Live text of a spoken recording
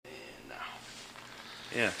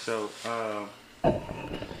Yeah. So,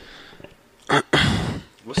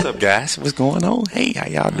 what's up, guys? What's going on? Hey, how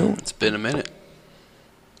y'all doing? It's been a minute.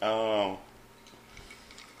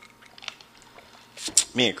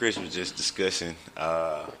 Me and Chris was just discussing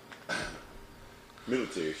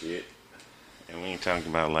military shit, and we ain't talking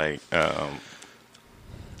about like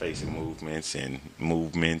facing movements and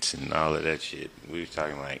all of that shit. We was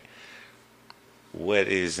talking like, what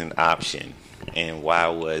is an option, and why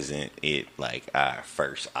wasn't it like our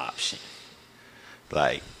first option?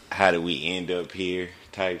 Like, how did we end up here?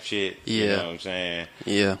 Type shit. Yeah. You know what I'm saying?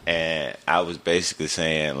 Yeah. And I was basically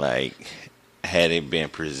saying, like, had it been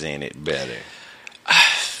presented better,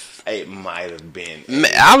 it might have been.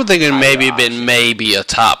 I was thinking maybe option. maybe a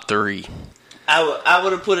top 3. I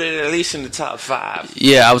would have put it at least in the top 5.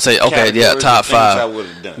 Yeah, I would say top 5. I would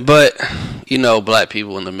have done. But you know, black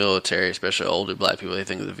people in the military, especially older black people, they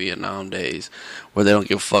think of the Vietnam days where they don't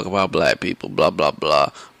give a fuck about black people, blah blah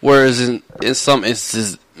blah. Whereas in some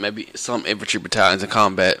instances, maybe some infantry battalions and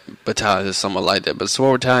combat battalions or something like that. But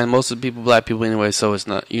SWAT battalion, most of the people, black people anyway, so it's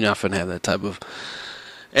not, you're not finna have that type of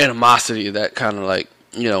animosity, that kind of like,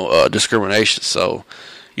 you know, discrimination. So,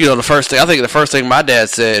 you know, the first thing my dad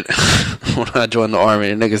said when I joined the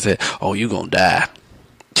army, the nigga said, "Oh, you gonna die."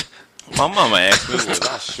 My mama asked me, was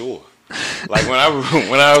I sure? Like when I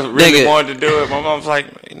really nigga, wanted to do it, my mom was like,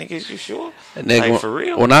 "Nigga, you sure?" Nigga, like for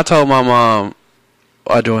real? When I told my mom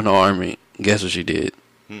I joined the army, guess what she did?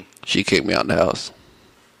 She kicked me out the house.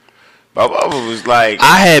 My mama was like,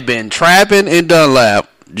 I had been trapping in Dunlap,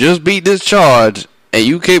 just beat this charge, and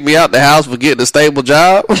you kicked me out the house for getting a stable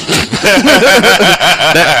job? That's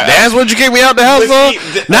what you kicked me out the house for?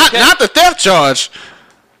 Not the theft charge.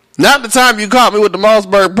 Not the time you caught me with the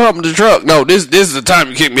Mossberg pump in the truck. No, this is the time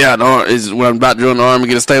you kicked me out the army. Is when I'm about to join the army and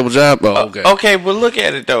get a stable job. Oh, okay. Okay, but look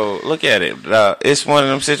at it though. Look at it. It's one of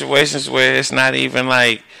them situations where it's not even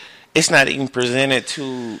presented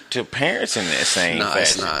to parents in that same fashion.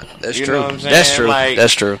 It's not. That's you true. Know what I'm saying? That's true. Like,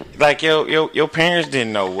 that's true. Like your parents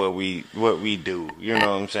didn't know what we do. You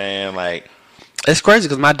know what I'm saying? Like, it's crazy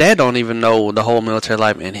because my dad don't even know the whole military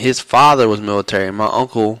life, and his father was military. My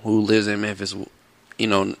uncle, who lives in Memphis, you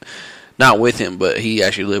know, not with him, but he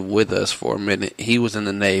actually lived with us for a minute. He was in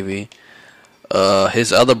the Navy.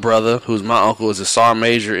 His other brother, who's my uncle, is a sergeant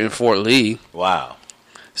major in Fort Lee. Wow.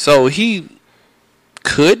 So he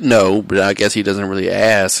could know, but I guess he doesn't really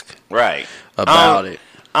ask about it.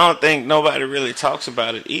 I don't think nobody really talks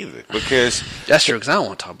about it either, because that's true. Because I don't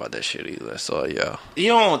want to talk about that shit either. So yeah, you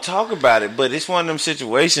don't want to talk about it, but it's one of them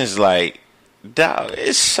situations like, dog,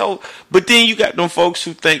 it's so. But then you got them folks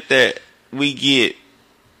who think that we get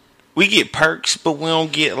perks, but we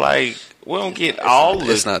don't get all of it.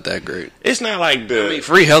 It's not that great. It's not like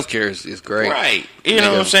free healthcare is great. Right. You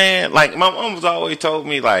know what I'm saying? Like, my mom was always told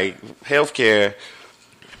me, like, healthcare,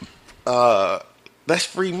 that's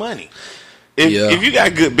free money. If you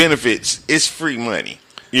got good benefits, it's free money.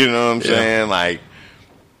 You know what I'm saying? Like,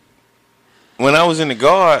 when I was in the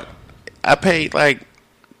Guard, I paid like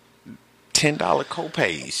 $10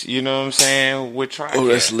 copays. You know what I'm saying? With TRICARE. Oh,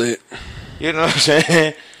 that's lit. You know what I'm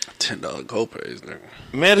saying? $10 copays, nigga.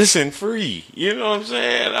 Medicine free. You know what I'm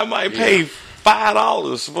saying? I might pay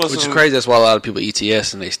 $5 for which is crazy. That's why a lot of people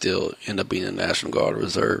ETS and they still end up being in the National Guard or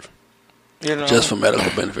Reserve. You know, just for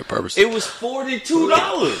medical benefit purposes. It was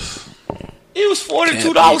 $42. It was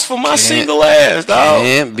 $42 for my single ass, dog.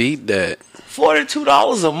 Can't beat that.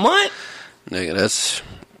 $42 a month? Nigga,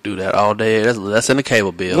 do that all day. That's in the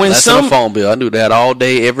cable bill. That's in the phone bill. I do that all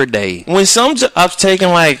day, every day. When some jobs taking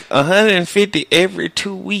like $150 every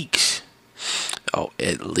 2 weeks. Oh,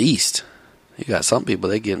 at least. You got some people,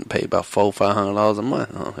 they getting paid about $400-$500 a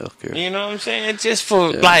month on healthcare. You know what I'm saying? Just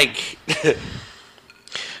for like...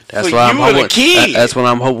 That's what I'm hoping. That's what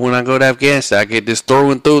I'm hoping when I go to Afghanistan. I get this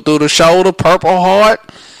through the shoulder, Purple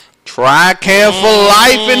Heart, TRICARE for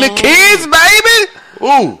life, and the kids, baby.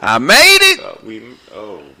 Ooh, I made it.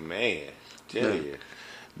 Oh man, tell you.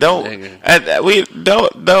 Don't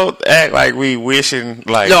act like we wishing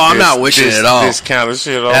like. No, I'm not wishing at all. This kind of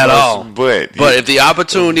shit on at us, all. But if the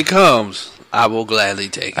opportunity comes, I will gladly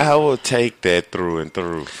take it. I will take that through and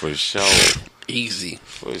through for sure. Easy.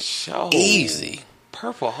 For sure. Easy.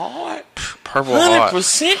 Purple Heart? Purple Heart.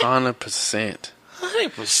 100%? 100%.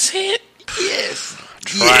 100%? Yes.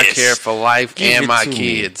 TRICARE for life and my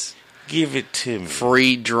kids. Give it to me.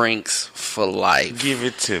 Free drinks for life. Give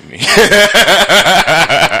it to me.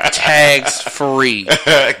 Tags free.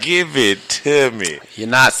 Give it to me. You're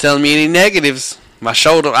not selling me any negatives. My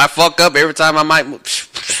shoulder, I fuck up every time I might move.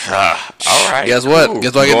 All right. Guess what? Cool.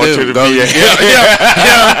 Guess what I can do?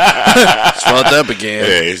 It's fucked up again.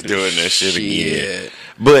 Yeah, it's doing that shit again.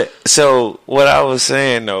 But So what I was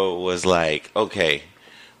saying though was like, okay,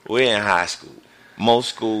 we're in high school. Most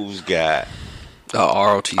schools got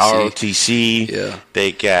ROTC. ROTC. Yeah.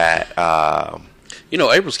 They got.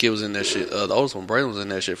 April's kid was in that shit. The oldest one, Braylon, was in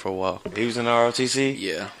that shit for a while. He was in ROTC.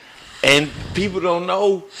 Yeah. And people don't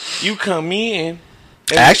know you come in.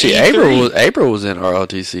 Actually, April was in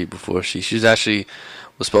ROTC before she's actually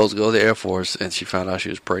was supposed to go to the Air Force, and she found out she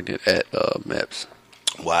was pregnant at MEPS.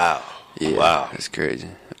 Wow. Yeah, wow. It's crazy.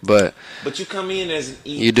 But you come in as an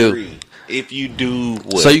E3. You do. If you do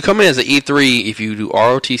what? So you come in as an E3 if you do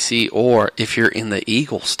ROTC or if you're in the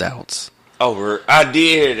Eagle Scouts. Oh, I did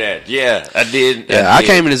hear that. Yeah, I did. Yeah, I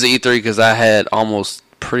came in as an E3 because I had almost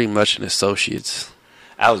pretty much an associate's.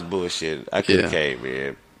 I was bullshit. I could have came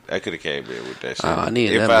in. I could have came in with that shit. I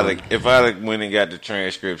needed if I went and got the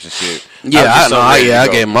transcripts and shit. Yeah, I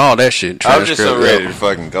gave them all that shit. I was just so ready to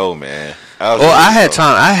fucking go, man. I had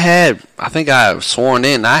time. I think I sworn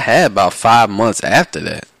in. I had about 5 months after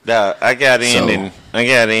that. I got in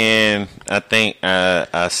I think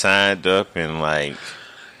I signed up in March.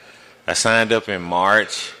 I signed up in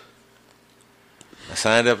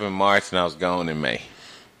March and I was gone in May.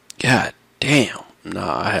 God damn. No,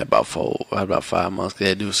 I had about 5 months. They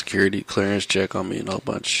had to do a security clearance check on me and a whole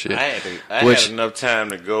bunch of shit. I had enough time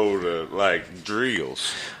to go to like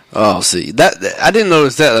drills. Oh, see that I didn't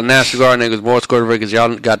notice that the National Guard niggas more squared away because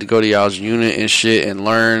y'all got to go to y'all's unit and shit and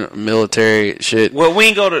learn military shit. Well, we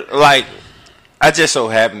ain't go to like. I just so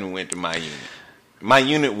happened to went to my unit. My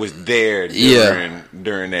unit was there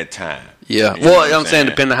during that time. Yeah. Well, I'm saying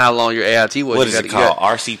depending on how long your AIT was. What is it called?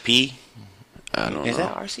 RCP? I don't know. Is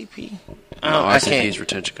that RCP? No, RCP's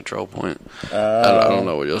retention control point. I don't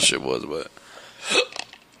know what your shit was, but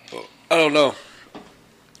I don't know.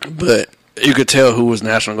 But you could tell who was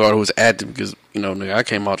National Guard, who was active, because, nigga, I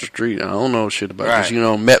came out the street. I don't know shit about this.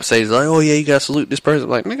 MEP says, like, oh, yeah, you got to salute this person.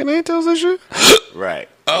 Like, nigga, they ain't tell us that shit. Right.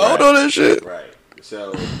 I don't know that shit. Right.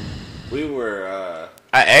 So, we were,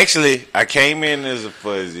 I came in as a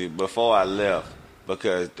fuzzy before I left,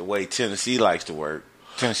 because the way Tennessee likes to work,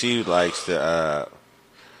 Tennessee likes to,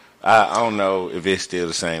 I don't know if it's still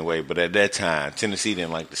the same way, but at that time, Tennessee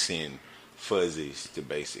didn't like to send fuzzies to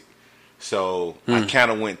basic. So I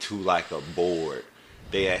kind of went to like a board.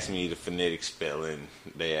 They asked me the phonetic spelling.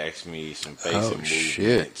 They asked me some basic movements.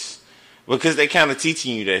 Shit. Because they kind of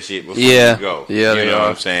teaching you that shit before you go. Yeah, you know what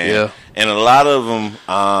I'm saying? Yeah. And a lot of them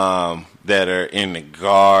that are in the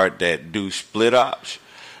Guard that do split ops.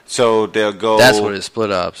 So they'll go. That's what it's,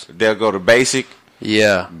 split ops. They'll go to basic.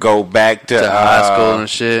 Yeah. Go back to high school and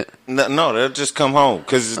shit. No, they'll just come home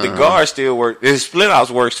because the Guard still work. The split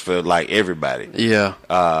ops works for like everybody. Yeah.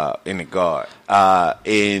 In the Guard.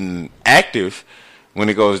 In active, when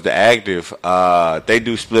it goes to active, they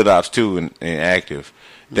do split ops too. In active,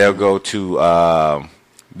 they'll go to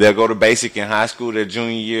basic in high school. Their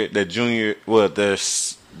junior year. Well, the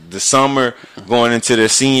summer going into their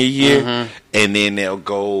senior year, and then they'll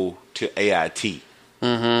go to AIT.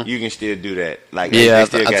 Mm-hmm. You can still do that. Like, yeah, I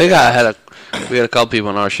think we had a couple people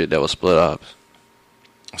on our shit that was split ops.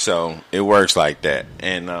 So it works like that,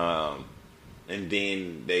 and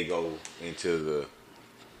then they go into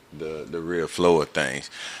the real flow of things.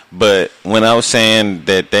 But when I was saying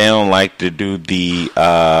that they don't like to do the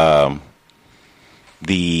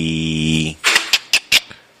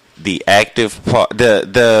active part,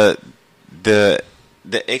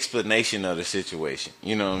 the explanation of the situation.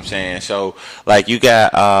 You know what I'm saying? So, like, you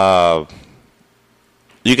got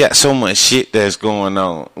so much shit that's going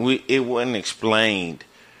on. It wasn't explained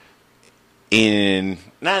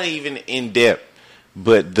not even in depth,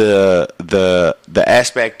 but the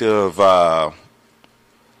aspect of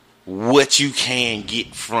what you can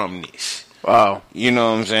get from this. Wow. You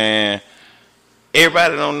know what I'm saying?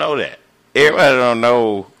 Everybody don't know that. Everybody don't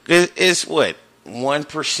know. It's what,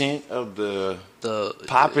 1% of the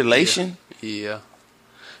population? Yeah,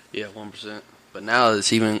 1%. But now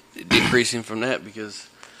it's even decreasing from that because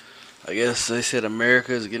I guess they said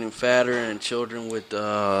America is getting fatter and children with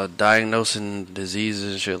diagnosing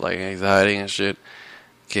diseases and shit like anxiety and shit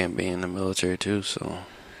can't be in the military too. So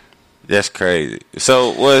that's crazy.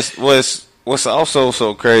 So what's also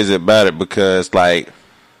so crazy about it, because like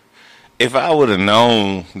if I would have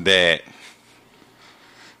known that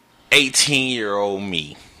 18-year-old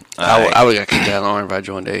me, I would have got kicked out of if I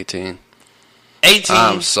joined 18. 18.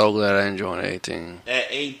 I'm so glad I didn't join 18. At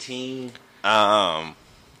 18,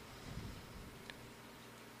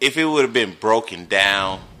 if it would have been broken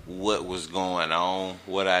down what was going on,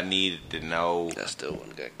 what I needed to know, I still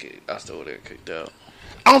wouldn't got kicked. I still would have got kicked out.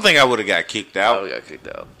 I don't think I would have got kicked out. I would have got kicked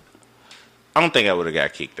out. I don't think I would have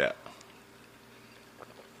got kicked out.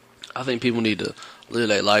 I think people need to live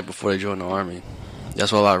their life before they join the army.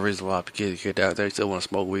 That's why a lot of reasons why kids get out there still want to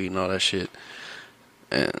smoke weed and all that shit.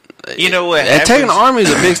 And you know what? And taking the army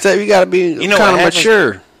is a big step. You got to be kind of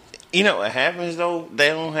mature. You know what happens though?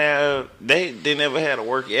 They never had a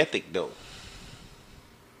work ethic though.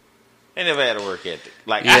 They never had a work ethic.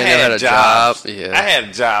 Like I had a job. Yeah. I had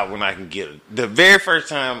a job when I can get it. The very first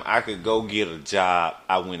time I could go get a job,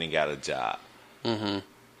 I went and got a job. Mm-hmm.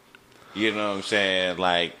 You know what I'm saying?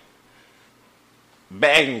 Like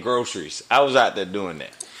bagging groceries. I was out there doing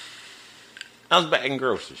that. I was bagging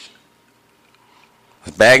groceries.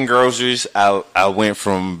 Bagging groceries. I went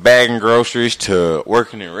from bagging groceries to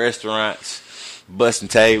working in restaurants, busting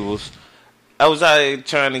tables. I was out there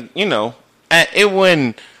trying to, it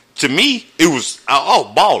wasn't. To me, it was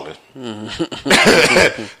balling. To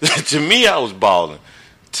me, I was balling.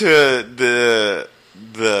 To the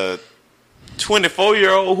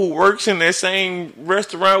 24-year-old who works in that same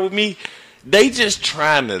restaurant with me, they just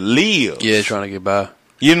trying to live. Yeah, trying to get by.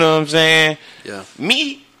 You know what I'm saying? Yeah.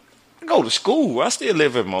 Me, I go to school. I still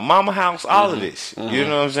live at my mama house. All of this. Mm-hmm. You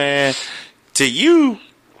know what I'm saying? To you,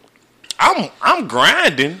 I'm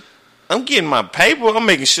grinding. I'm getting my paper. I'm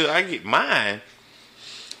making sure I get mine.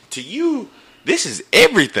 To you, this is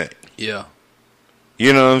everything. Yeah.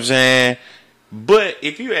 You know what I'm saying? But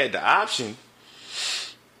if you had the option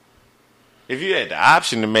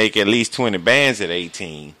to make at least 20 bands at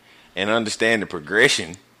 18 and understand the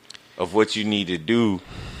progression of what you need to do,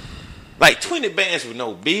 like 20 bands with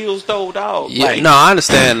no bills though, dog. Yeah, like, no, I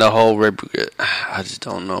understand the whole I just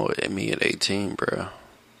don't know me at 18, bro.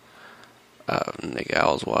 Nigga,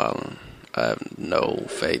 I was wilding. I have no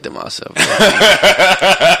faith in myself.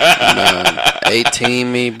 18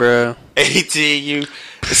 me, bro. 18 you.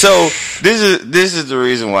 So this is the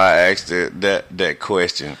reason why I asked that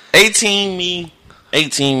question. 18 me,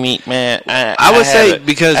 man. I would say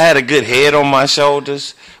because I had a good head on my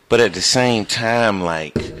shoulders, but at the same time,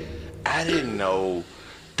 like I didn't know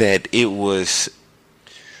that it was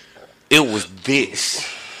this.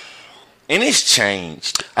 And it's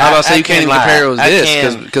changed. I was about to say you can't even compare it with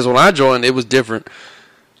this because when I joined, it was different.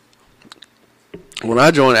 When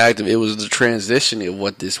I joined Active, it was the transition of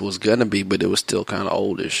what this was gonna be, but it was still kind of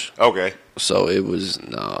oldish. Okay. So it was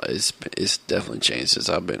it's definitely changed since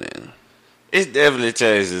I've been in. It's definitely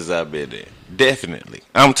changed since I've been in. Definitely.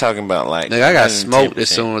 I'm talking about like. Nigga, I got smoked as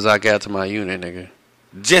soon as I got to my unit, nigga.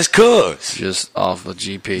 Just cause. Just off of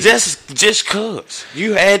GP. Just cause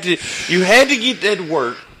you had to get that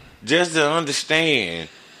work. Just to understand,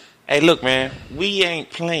 hey, look, man, we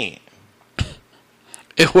ain't playing.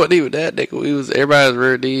 It wasn't even that, nigga. Everybody was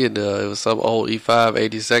Rare D, and it was some old E5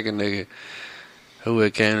 82nd nigga who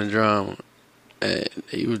had came to drum, and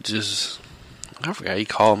he was just, I forgot, he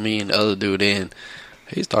called me and the other dude in.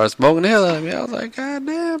 He started smoking the hell out of me. I was like, God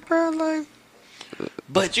damn, bro, like.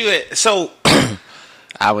 But you had, so.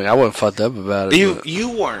 I mean, I wasn't fucked up about it. You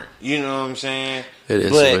weren't, you know what I'm saying? It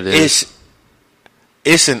is but what it is.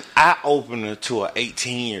 It's an eye opener to an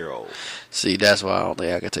 18-year-old. See, that's why I don't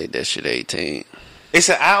think I could take that shit at 18. It's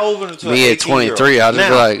an eye opener to me an 18-year-old. Me at 23, I just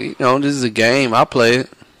be like, this is a game. I play it.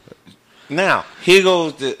 Now, here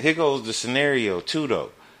goes the scenario too, though.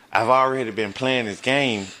 I've already been playing this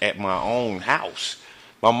game at my own house.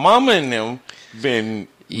 My mama and them been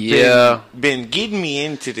getting me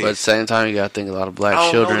into this. But at the same time, you gotta think a lot of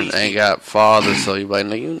black children ain't got fathers, so you like,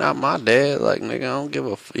 nigga, you not my dad. Like, nigga, I don't give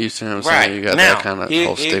a you see what I'm saying? You got now, that kind of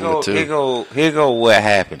whole stigma too. Here go what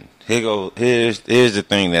happened. Here's the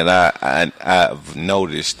thing that I've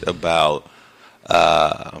noticed about.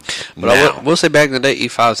 But we'll say back in the day,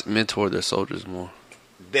 E5s mentored their soldiers more.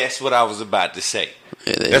 That's what I was about to say.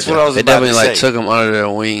 Yeah, they definitely like took them under their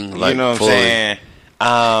wing. Like, you know what I'm saying?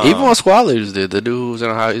 Even my squad leaders did. The dude who was in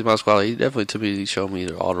Ohio, he's my squad leader. He definitely took me. He showed me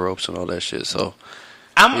all the ropes and all that shit. So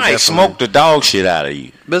I might smoke the dog shit out of you.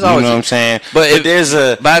 You know what I'm saying? But there's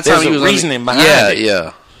a reasoning behind it.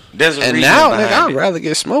 Yeah. There's a reasoning now, behind I'd rather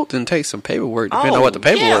get smoked than take some paperwork, depending on what the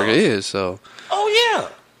paperwork is. So. Oh yeah.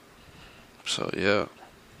 So yeah.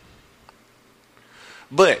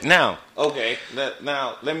 But now, okay.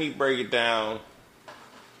 Let me break it down.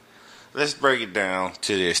 Let's break it down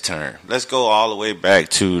to this term. Let's go all the way back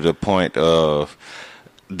to the point of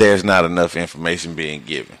there's not enough information being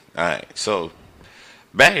given. All right. So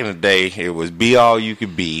back in the day, it was be all you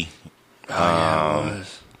could be. And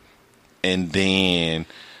then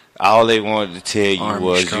all they wanted to tell you Army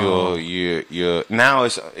was Strong. your now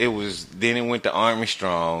then it went to Army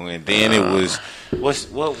Strong, and then it was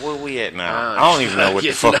what we at now? I don't even know what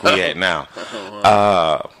the fuck we at now.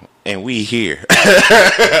 And we here.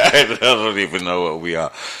 I don't even know what we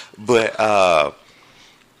are. But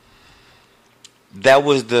that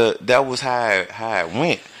was how it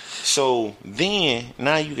went. So then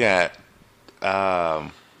now you got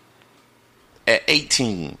at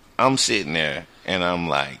 18, I'm sitting there and I'm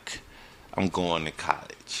like, I'm going to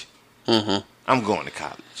college. Mm-hmm. I'm going to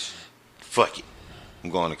college. Fuck it. I'm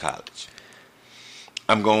going to college.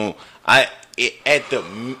 At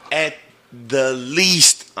the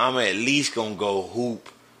least, I'm at least gonna go hoop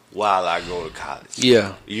while I go to college.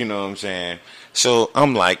 Yeah. You know what I'm saying? So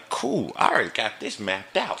I'm like, cool, I already got this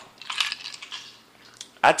mapped out.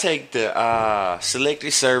 I take the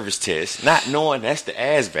selected service test, not knowing that's the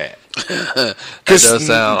ASVAB. That does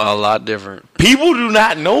sound a lot different. People do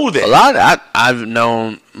not know that. I've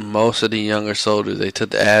known most of the younger soldiers, they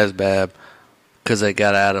took the ASVAB because they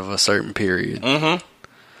got out of a certain period. Mm-hmm.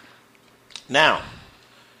 Now,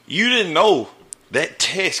 you didn't know that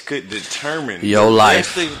test could determine your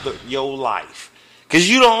life. Your life. Because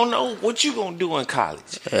you don't know what you're going to do in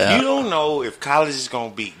college. Yeah. You don't know if college is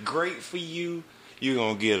going to be great for you. You're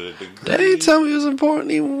going to get a degree. They didn't tell me it was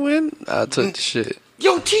important even when I took the shit.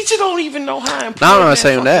 Your teacher don't even know how important. No, I'm not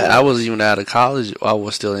saying that. I wasn't even out of college. I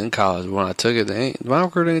was still in college when I took it. My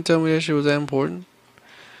uncle didn't tell me that shit was that important.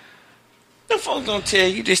 The folks gonna tell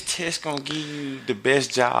you this test gonna give you the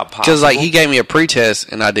best job possible. Because like he gave me a pre-test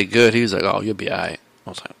and I did good. He was like, "Oh, you'll be alright." I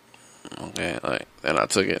was like, "Okay." Like, and I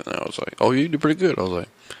took it and I was like, "Oh, you did pretty good." I was like,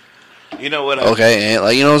 "You know what?" Okay, and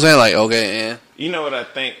like you know what I'm saying? Like, okay, and you know what I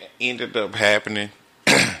think ended up happening?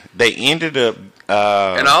 They ended up.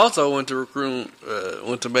 And I also went to recruit,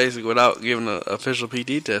 went to basic without giving an official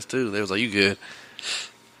PT test too. They was like, "You good?"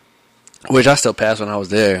 Which I still passed when I was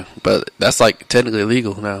there, but that's like technically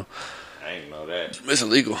illegal now. I didn't know that. It's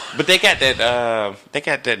illegal. But they got that. They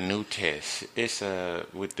got that new test. It's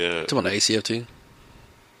with the. Talking about the ACFT.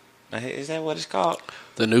 Is that what it's called?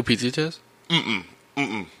 The new PT test.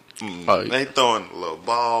 Oh, they throwing a little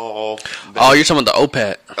ball. Oh, you're talking about the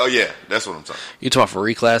OPAT. Oh yeah, that's what I'm talking. You talking about for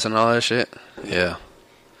reclass and all that shit? Yeah.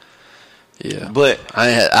 Yeah. But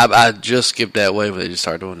I just skipped that way, but they just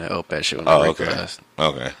started doing that OPAT shit when I reclassed.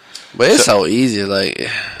 Okay. But it's so easy, like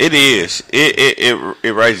it is.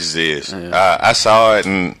 It righteous is. Yeah. I saw it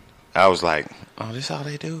and I was like, "Oh, this all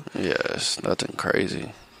they do?" Yeah, it's nothing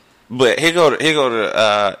crazy. But here go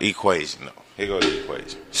the equation though. Here go the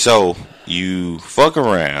equation. So you fuck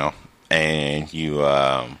around and you're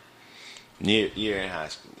in high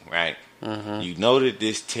school, right? Mm-hmm. You know that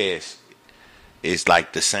this test is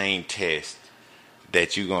like the same test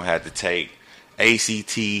that you're gonna have to take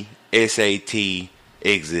ACT, SAT,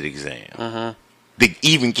 exit exam to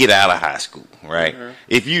even get out of high school, right? Mm-hmm.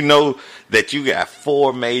 If you know that you got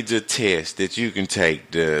 4 major tests that you can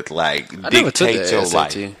take to like dictate your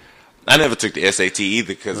life. I never took the SAT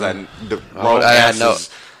either because wrong answers.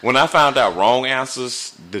 When I found out wrong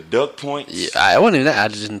answers deduct points. Yeah, I wasn't even that. I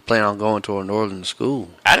just didn't plan on going to a northern school.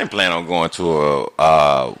 I didn't plan on going to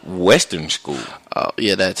a Western school. Oh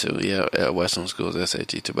yeah, that too. Yeah, Western schools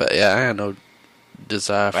SAT too. But yeah, I had no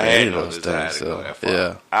desire for any of those things. So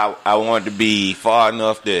yeah, I wanted to be far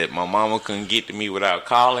enough that my mama couldn't get to me without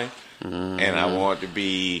calling, and I wanted to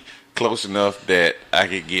be close enough that I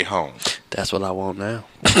could get home. That's what I want now.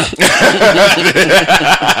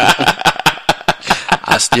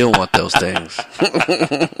 I still want those things.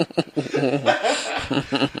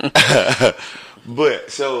 But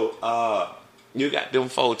so you got them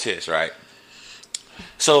 4 tests, right?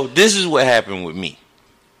 So this is what happened with me.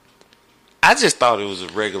 I just thought it was a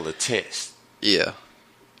regular test. Yeah.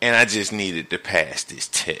 And I just needed to pass this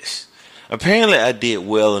test. Apparently I did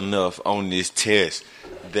well enough on this test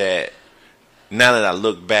that now that I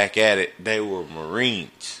look back at it, they were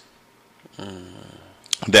Marines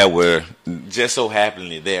that were just so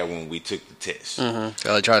happenly there when we took the test. Mm-hmm.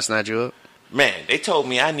 They try to snatch you up? Man, they told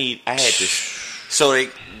me I had to. So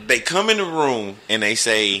they come in the room and they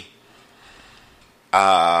say,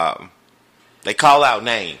 they call out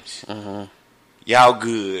names. Mm-hmm. Y'all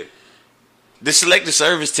good. The selective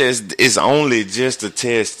service test is only just a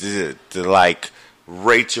test to like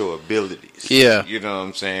rate your abilities. Yeah. You know what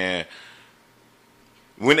I'm saying?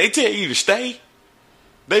 When they tell you to stay,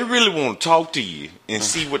 they really want to talk to you and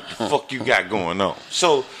see what the fuck you got going on.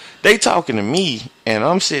 So they talking to me, and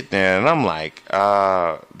I'm sitting there, and I'm like,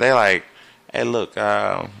 they like, hey, look,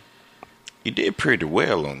 you did pretty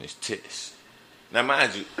well on this test. Now,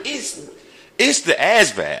 mind you, it's the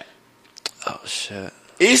ASVAB. Oh shit!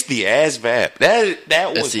 It's the ASVAB.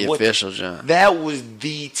 That was the official, John. That was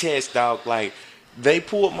the test, dog. Like they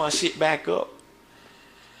pulled my shit back up.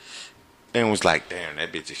 And was like, damn,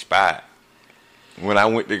 that bitch expired. When I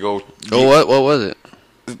went to go... what was it?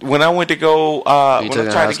 When I went to go... when I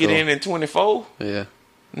tried to get in 24... Yeah.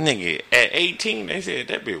 Nigga, at 18, they said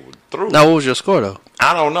that bitch was through. Now, what was your score, though?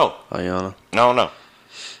 I don't know. Oh, you don't know? I don't know.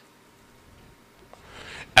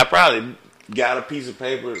 I probably got a piece of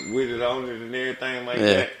paper with it on it and everything like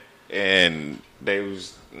that. And they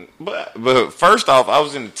was... But first off, I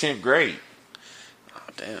was in the 10th grade. Oh,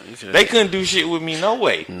 damn. They couldn't do shit with me no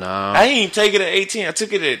way. Nah. I didn't even take it at 18. I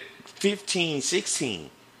took it at 15, 16.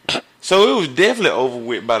 So it was definitely over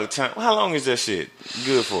with by the time... How long is that shit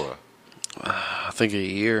good for? I think a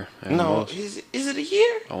year. No, is it a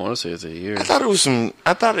year? I want to say it's a year. I thought it was some...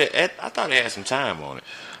 I thought it had some time on it.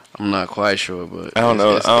 I'm not quite sure, but I don't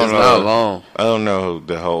know. It's not long. I don't know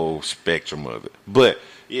the whole spectrum of it. But,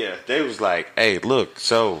 yeah, they was like, hey, look,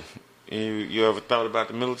 so you ever thought about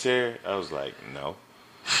the military? I was like, no.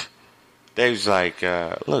 They was like,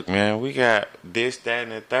 look, man, we got this, that,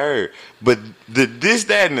 and the third. But the this,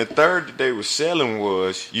 that, and the third that they were selling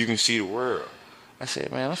was you can see the world. I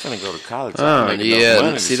said, man, I'm finna go to college.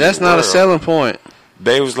 Yeah. See, that's not a selling point.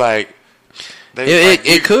 They was like...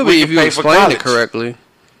 It could be if you explained it correctly.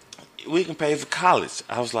 We can pay for college.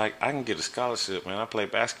 I was like, I can get a scholarship, man. I play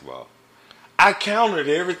basketball. I countered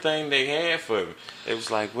everything they had for me. It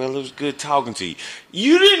was like, well, it was good talking to you.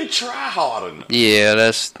 You didn't try hard enough. Yeah,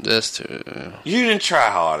 that's true. You didn't try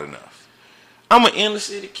hard enough. I'm an inner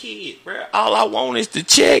city kid, bro. All I want is the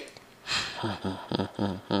check.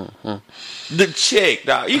 The check,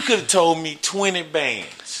 dog. You could have told me 20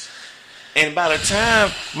 bands. And by the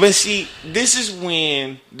time, but see, this is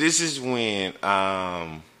when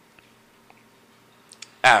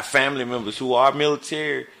our family members who are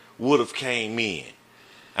military would have came in.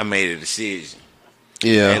 I made a decision.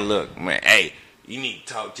 Yeah. And look, man, hey, you need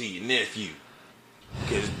to talk to your nephew.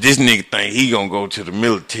 Because this nigga think he gonna go to the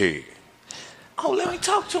military. Oh, let me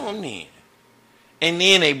talk to him then. And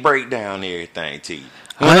then they break down everything to you.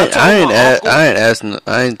 I ain't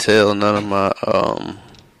tell none of my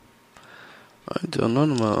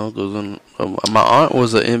uncles. And my aunt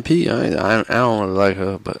was an MP. I don't really like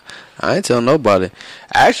her, but I ain't tell nobody.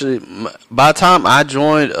 Actually, by the time I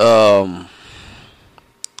joined,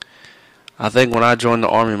 I think when I joined the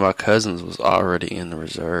Army, my cousins was already in the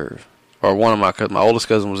reserve. Or one of my cousins, my oldest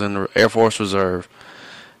cousin was in the Air Force Reserve.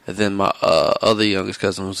 And then my other youngest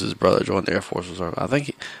cousin, was his brother, joined the Air Force Reserve. I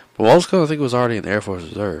think my oldest cousin, I think, was already in the Air Force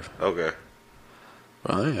Reserve. Okay.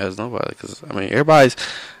 Well, I ain't asked nobody, because, I mean,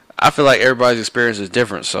 I feel like everybody's experience is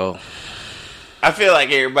different, so. I feel like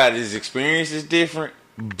everybody's experience is different,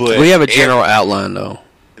 but. We have a general outline, though.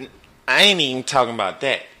 I ain't even talking about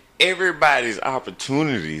that. Everybody's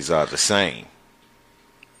opportunities are the same.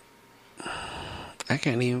 I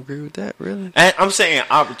can't even agree with that, really. And I'm saying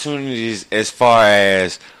opportunities as far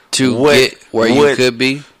as to get where you could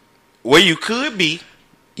be. Where you could be.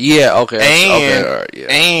 Yeah, okay. And, all right, yeah.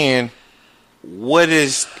 And what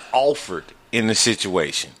is offered in the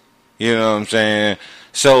situation. You know what I'm saying?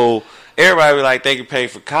 So everybody be like they can pay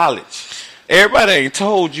for college. Everybody ain't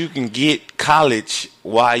told you can get college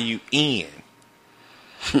while you in.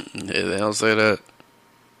 Yeah, they don't say that.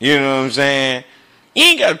 You know what I'm saying? You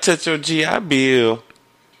ain't got to touch your GI Bill.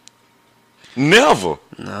 Never.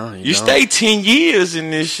 No, you stay 10 years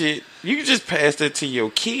in this shit. You can just pass that to your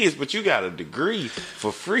kids, but you got a degree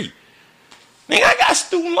for free. Nigga, I got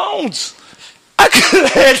student loans. I could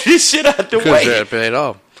have had this shit out the way. Could have paid it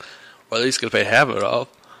off. Or at least could have paid half of it off.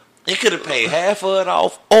 It could have paid half of it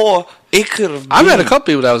off, or it could have been. I met a couple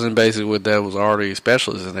people that was in basic with that was already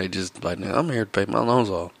specialists, and they just like, I'm here to pay my loans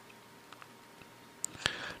off.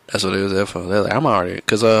 That's what they was there for. They're like, I'm already,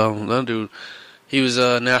 because that dude, he was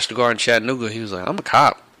National Guard in Chattanooga. He was like, I'm a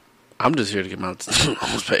cop. I'm just here to get my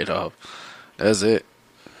loans paid off. That's it.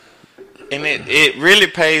 And it really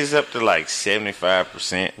pays up to like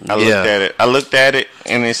 75%. I looked at it,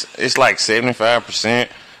 and it's like 75%.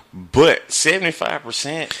 But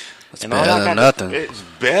 75%, it's better than nothing. It's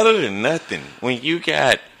better than nothing when you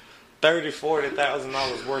got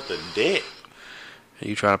 $30,000-$40,000 worth of debt.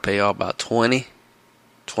 You trying to pay off about 20,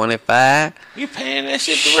 25? You paying that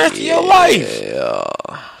shit the rest of your life. Yeah.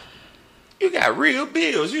 You got real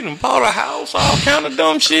bills. You done bought a house, all kind of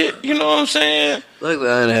dumb shit. You know what I'm saying? Luckily,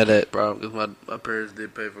 I didn't have that problem because my parents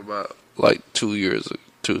did pay for about like 2 or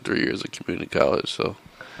 3 years of community college, so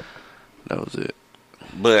that was it.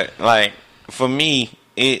 But like for me,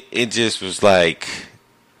 it just was like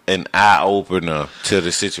an eye opener to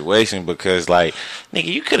the situation because like nigga,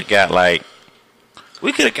 you could have got like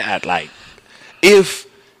we could have got like if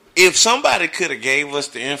somebody could have gave us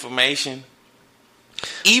the information,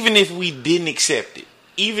 even if we didn't accept it,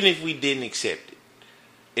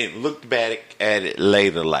 and looked back at it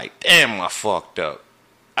later like, damn, I fucked up.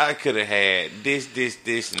 I could have had this, and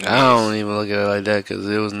this. I don't even look at it like that because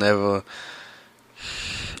it was never.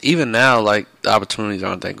 even now, like, the opportunities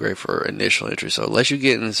aren't that great for initial entry. So unless you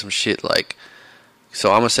get into some shit like,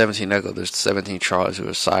 so I'm a 17 Echo. There's 17 Charlies who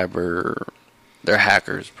are cyber. They're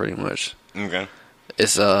hackers, pretty much. Okay.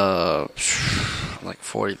 It's like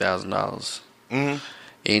 $40,000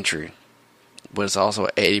 entry, but it's also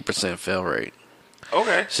an 80% fail rate.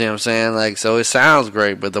 Okay. See what I'm saying? Like, so it sounds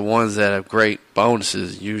great, but the ones that have great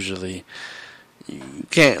bonuses usually you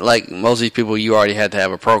can't. Like most of these people, you already had to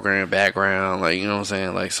have a programming background. Like, you know what I'm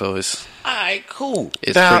saying? Like, so it's all right, cool.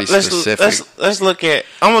 It's now, pretty specific. Let's look at.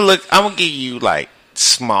 I'm gonna give you like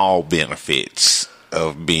small benefits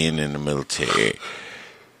of being in the military.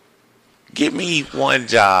 Give me one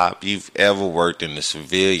job you've ever worked in the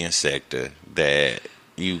civilian sector that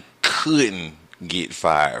you couldn't get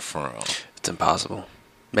fired from. It's impossible.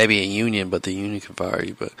 Maybe a union, but the union can fire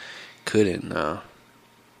you, but couldn't. No.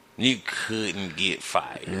 You couldn't get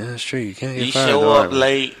fired. Yeah, that's true. You can't get fired. You show up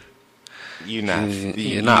late. You're not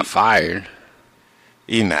fired.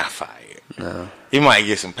 You're not fired. No. You might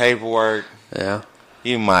get some paperwork. Yeah.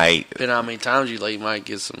 You might. Depending on how many times you late, you might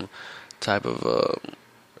get some type of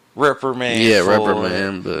reprimand. Yeah,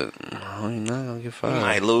 reprimand, but you're not gonna get fired. You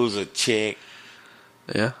might lose a check.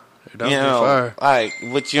 Yeah. You don't get fired. Like,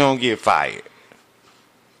 but you don't get fired.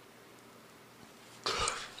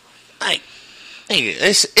 Like,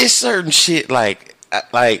 nigga, it's certain shit like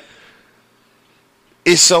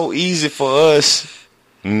it's so easy for us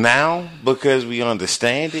now because we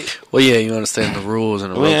understand it. Well, yeah, you understand the rules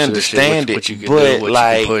and the we understand shit, it, what you can but do, what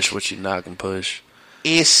like, you can push, what you not can push.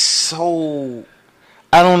 It's so.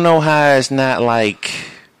 I don't know how it's not like.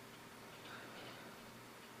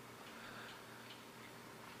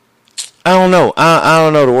 I don't know. I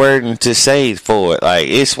don't know the word to say for it. Like,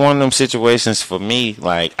 it's one of them situations for me.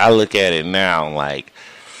 Like, I look at it now. Like,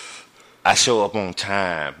 I show up on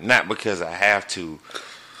time, not because I have to,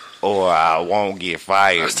 or I won't get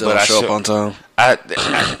fired. I still show up on time. I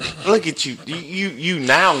look at you. You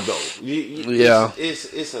now though. Yeah.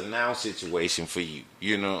 It's a now situation for you.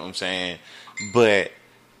 You know what I'm saying? But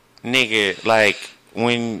nigga, like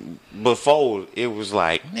when before it was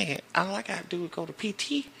like, nigga, all I gotta do is go to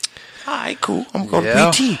PT. All right, cool. I'm gonna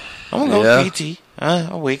go to PT. I'm gonna go to PT.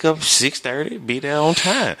 I wake up 6:30, be there on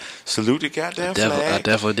time. Salute the goddamn flag. I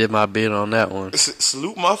definitely did my bid on that one.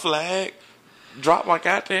 Salute my flag. Drop my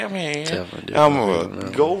goddamn hand. I'm gonna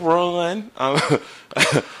go run. I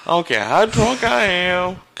don't care how drunk I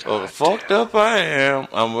am or fucked up I am.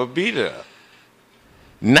 I'm gonna be there.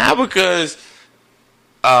 Not because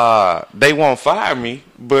they won't fire me,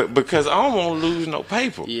 but because I don't want to lose no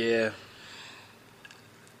paper. Yeah.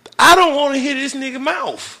 I don't want to hit this nigga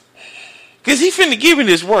mouth. Because he finna give me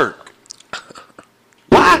this work.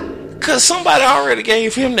 Why? Because somebody already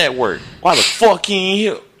gave him that work. Why the fuck he ain't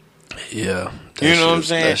here? Yeah. You know what I'm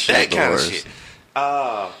saying? That kind of shit.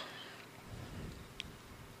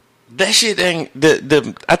 That shit ain't...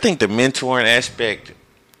 I think the mentoring aspect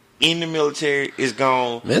in the military is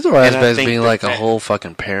gone. Mentoring aspect is being like a whole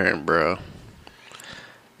fucking parent, bro.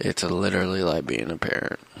 It's literally like being a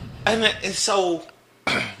parent. And so...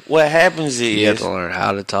 what happens is you have to learn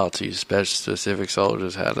how to talk to specific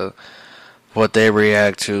soldiers, what they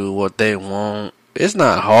react to, what they want. It's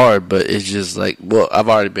not hard, but it's just like, well, I've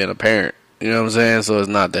already been a parent. You know what I'm saying? So it's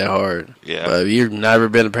not that hard. Yeah. But if you've never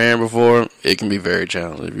been a parent before, it can be very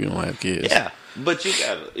challenging if you don't have kids. Yeah. But you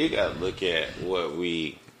gotta look at what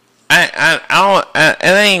we. I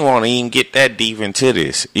ain't want to even get that deep into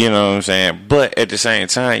this. You know what I'm saying? But at the same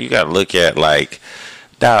time, you gotta look at like,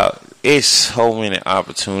 dog. It's so many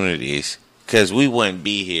opportunities because we wouldn't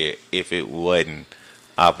be here if it wasn't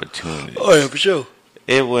opportunities. Oh yeah, for sure.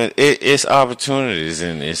 It's opportunities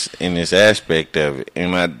in this aspect of it,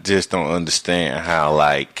 and I just don't understand how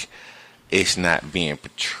like it's not being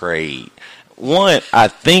portrayed. One, I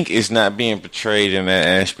think it's not being portrayed in that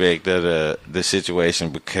aspect of the situation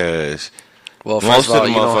because most of the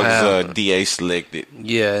motherfuckers are DA selected.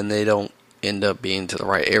 Yeah, and they don't end up being to the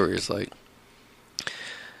right areas, like.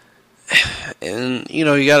 And you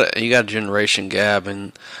know you got a generation gap,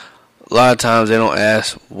 and a lot of times they don't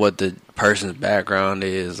ask what the person's background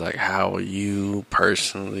is, like how are you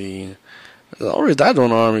personally. The only reason I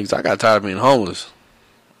joined the Army is I got tired of being homeless.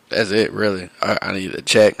 That's it, really. I need a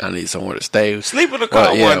check. I need somewhere to stay. Sleep in the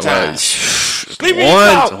car one time. Sleep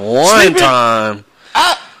in one time.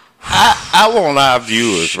 I want our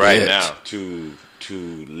viewers right now to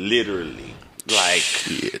literally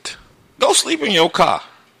like go sleep in your car.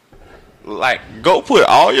 Like, go put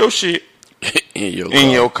all your shit in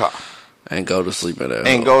your car. And go to sleep in that.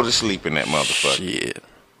 And go to sleep in that motherfucker. Shit.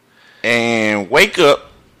 And wake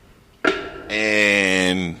up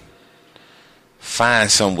and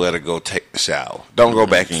find somewhere to go take. take the shower. Don't go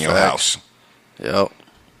back in your house. Yep.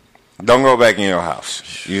 Don't go back in your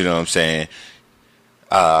house. You know what I'm saying?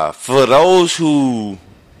 For those who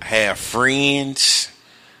have friends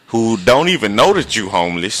who don't even know that you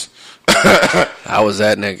homeless, I was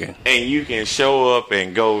that nigga. and you can show up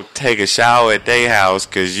and go take a shower at their house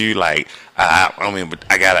because you like, but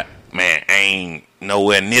I gotta, man, I ain't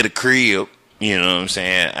nowhere near the crib. You know what I'm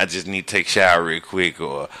saying? I just need to take a shower real quick,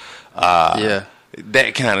 or that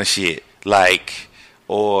kind of shit. Like,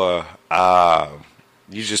 or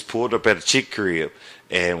you just pulled up at a chick crib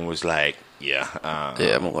and was like,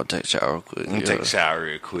 I'm gonna take a shower real quick. Take a shower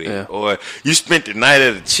real quick. Yeah. Or you spent the night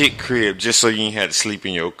at a chick crib just so you ain't had to sleep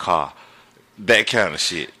in your car. That kind of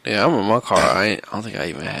shit. Yeah, I remember my car. I don't think I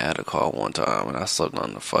even had a car one time, and I slept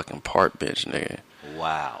on the fucking park bench, nigga.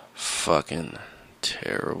 Wow. Fucking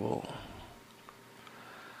terrible.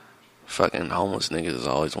 Fucking homeless niggas is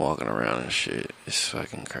always walking around and shit. It's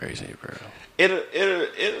fucking crazy, bro.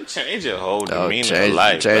 It'll change your whole demeanor of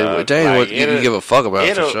life. Change what you give a fuck about,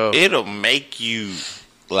 for sure. It'll make you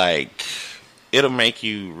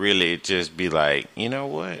really just be like, you know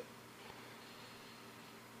what?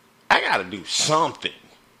 I gotta do something.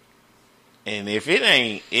 And if it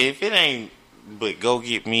ain't but go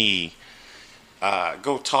get me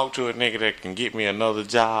go talk to a nigga that can get me another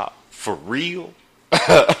job for real.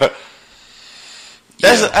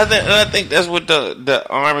 I think that's what the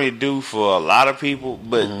Army do for a lot of people,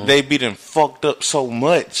 but they be done fucked up so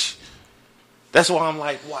much. That's why I'm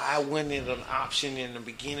like, why wasn't it an option in the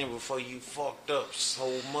beginning before you fucked up so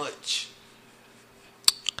much?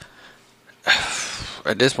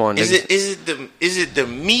 At this point, is it the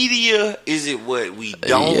media? Is it what we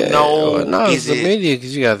don't know? Well, no, it's the media,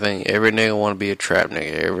 because you gotta think every nigga want to be a trap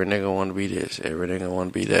nigga. Every nigga want to be this. Every nigga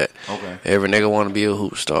want to be that. Okay. Every nigga want to be a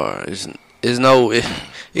hoop star. You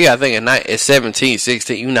gotta think at 17,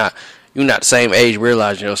 16, you not the same age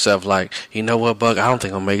realizing yourself like, you know what, Buck, I don't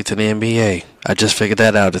think I'll make it to the NBA. I just figured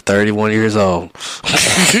that out at 31 years old.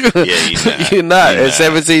 Yeah, you're not. At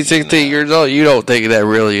 17, 16 years old, you don't think that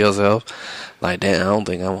really yourself. Like, damn, I don't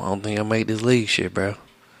think I make this league shit, bro.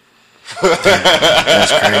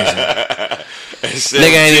 That's crazy.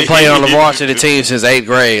 Nigga ain't even played on the varsity team since 8th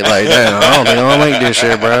grade. Like, damn, I don't think I'm gonna make this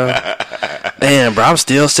shit, bro. Damn, bro, I'm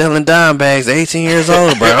still selling dime bags at 18 years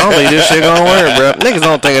old, bro. I don't think this shit gonna work, bro. Niggas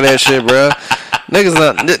don't think of that shit, bro.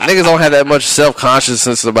 Niggas don't have that much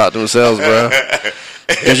self-consciousness about themselves, bro.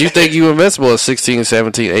 Because you think you invincible at 16,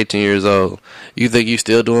 17, 18 years old. You think you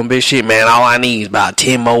still doing big shit. Man, all I need is about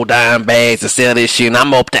 10 more dime bags to sell this shit, and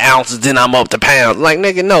I'm up to ounces, then I'm up to pounds. Like,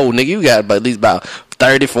 nigga, no, nigga, you got at least about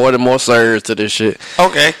 30, 40 more serves to this shit.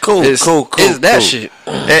 Okay, cool. It's that shit.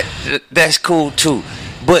 That's cool, too.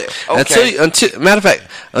 But, okay.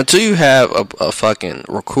 Until you have a fucking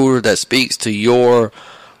recruiter that speaks to your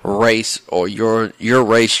race or your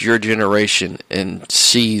race, your generation, and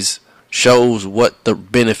shows what the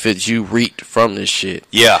benefits you reaped from this shit.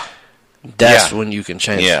 Yeah. That's when you can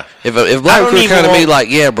change. Yeah. If black people come to me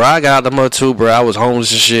like, yeah, bro, I got the mud too, bro. I was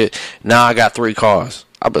homeless and shit. Now I got 3 cars.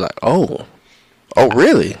 I'll be like, oh,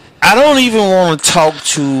 really? I don't even want to talk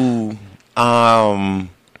to. I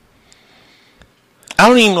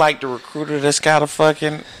don't even like the recruiter that's got a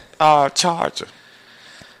fucking Charger.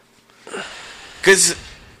 Cause.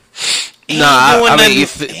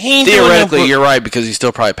 Theoretically, you're right, because he's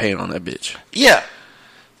still probably paying on that bitch. Yeah.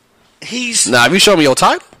 If you show me your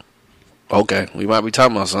title, okay, we might be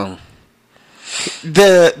talking about something.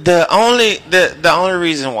 The only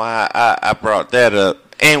reason why I brought that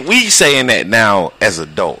up, and we saying that now as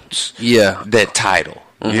adults, that title,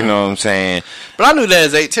 you know what I'm saying? But I knew that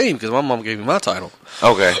as 18 because my mom gave me my title.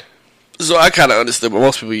 Okay, so I kind of understood, but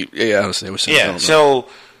most people, I understand what you're saying. Yeah, so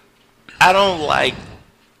I don't like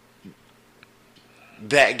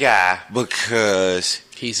that guy because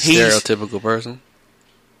he's a stereotypical person.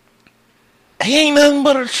 He ain't nothing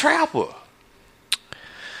but a trapper.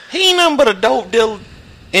 He ain't nothing but a dope dealer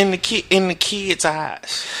in the kid's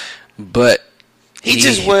eyes. But he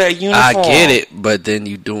just wear a uniform. I get it, but then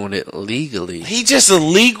you doing it legally. He just a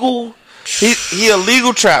legal. He a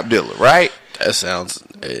legal trap dealer, right? That sounds.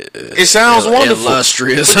 It sounds wonderful.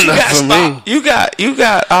 Illustrious enough for me. You got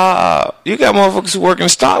motherfuckers who work in the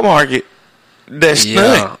stock market. That's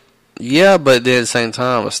nothing. Yeah, but then at the same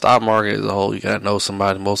time, a stock market as a whole, you gotta know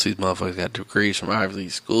somebody. Most of these motherfuckers got degrees from Ivy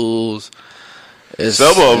League schools.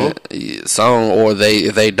 Some of them, or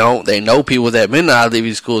if they don't, they know people that been to Ivy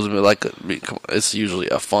League schools. Like, it's usually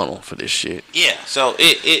a funnel for this shit. Yeah, so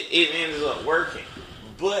it ends up working,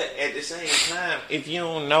 but at the same time, if you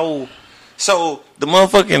don't know, so the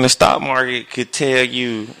motherfucker in the stock market could tell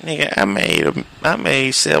you, nigga, I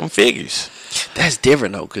made 7 figures. that's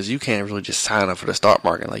different though, because you can't really just sign up for the stock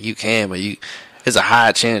market. Like you can, but it's a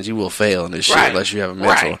high chance you will fail in this shit unless you have a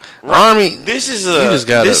mentor. Right. Army, this is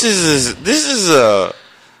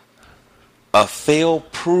a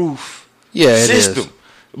fail-proof system.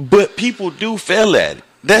 But people do fail at it.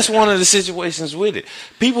 That's one of the situations with it.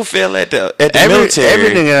 People fail at the military.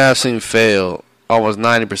 Everything that I've seen fail, almost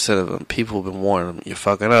 90% of them, people have been warning them, you're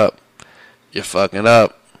fucking up. You're fucking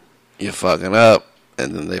up. You're fucking up.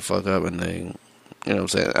 And then they fuck up and they, you know what I'm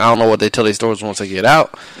saying? I don't know what they tell their stories once they get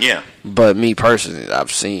out. Yeah. But me personally,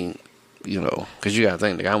 I've seen, you know, because you got to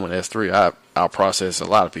think, like, I'm an S3, I'll process a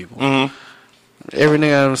lot of people. Mm-hmm.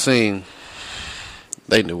 Everything I've seen,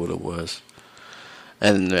 they knew what it was.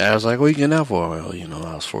 And I was like, what are you getting out for? Well, you know,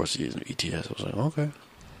 I was forced to use ETS. I was like, okay.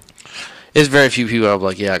 It's very few people I was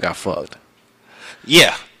like, yeah, I got fucked.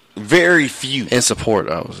 Yeah. Very few. In support,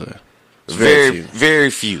 I was say. Very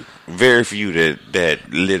few that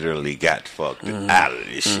literally got fucked out of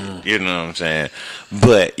this shit. You know what I'm saying?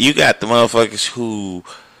 But you got the motherfuckers who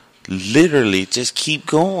literally just keep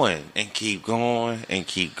going and keep going and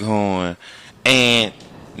keep going. And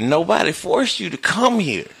nobody forced you to come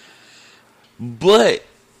here. But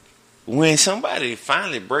when somebody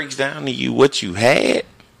finally breaks down to you what you had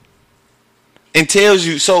and tells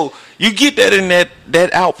you, so you get that in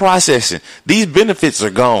that out processing, these benefits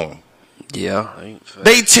are gone. Yeah.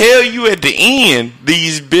 They tell you at the end,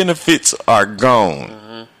 these benefits are gone.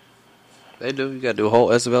 Mm-hmm. They do. You got to do a whole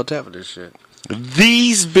SFL tap for this shit.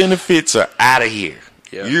 These benefits are out of here.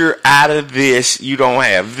 Yeah. You're out of this. You don't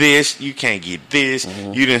have this. You can't get this.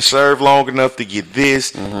 Mm-hmm. You didn't serve long enough to get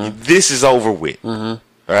this. Mm-hmm. This is over with.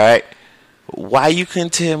 Mm-hmm. Right? Why you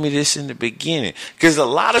couldn't tell me this in the beginning? Because a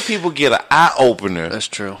lot of people get an eye opener. That's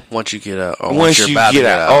true. Once you get out, or once you get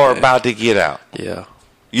out, or about to get out. Yeah.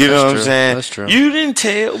 You know what I'm saying? That's true. You didn't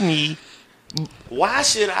tell me. Why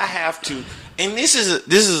should I have to? And this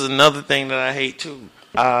is another thing that I hate too.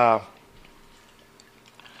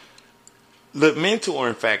 The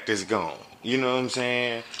mentoring factor is gone. You know what I'm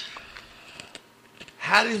saying?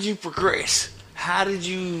 How did you progress? How did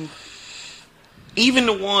you? Even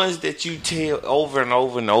the ones that you tell over and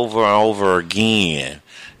over and over and over again,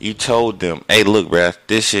 you told them, hey, look, bruh,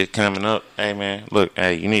 this shit coming up. Hey, man, look,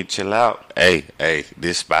 hey, you need to chill out. Hey,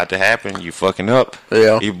 this about to happen. You fucking up.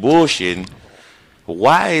 Yeah. You bullshitting.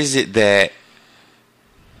 Why is it that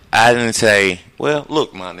I didn't say, well,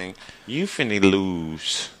 look, my nigga, you finna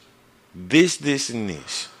lose this, and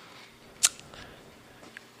this.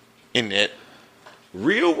 In that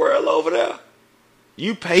real world over there,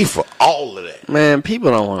 you pay for all of that. Man,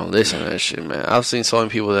 people don't want to listen to that shit, man. I've seen so many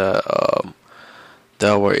people that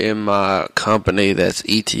were in my company that's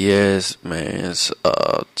ETS, man.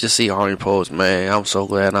 Just see Army posts, man, I'm so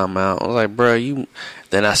glad I'm out. I was like, bro, you.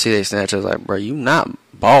 Then I see they Snapchat, I was like, bro, you not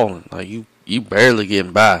balling. Like, you barely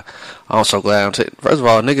getting by. I'm so glad first of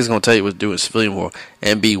all, niggas gonna tell you what to do in civilian war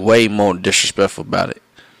and be way more disrespectful about it.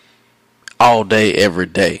 All day, every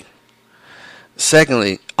day.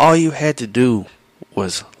 Secondly, all you had to do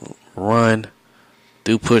was run,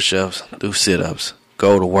 do push-ups, do sit-ups,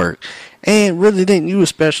 go to work. And really didn't, you were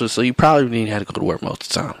specialist, so you probably didn't have to go to work most of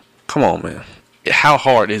the time. Come on, man. How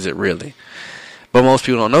hard is it really? But most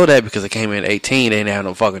people don't know that because they came in at 18, they didn't have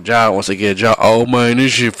no fucking job. Once they get a job, oh man,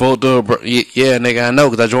 this shit fucked up, bro. Yeah, nigga, I know,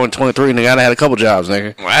 because I joined 23, nigga, I done had a couple jobs,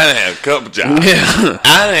 nigga. Well, I done had a couple jobs. Yeah.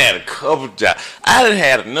 I done had a couple jobs. I done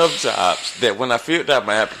had enough jobs that when I filled out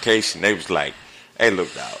my application, they was like, hey,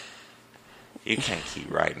 look, dog, you can't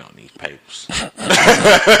keep writing on these papers.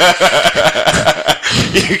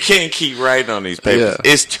 You can't keep writing on these papers.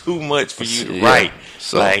 Yeah. It's too much for you to write.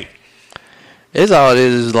 So, like, it's all it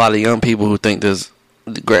is a lot of young people who think this.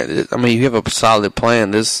 I mean, you have a solid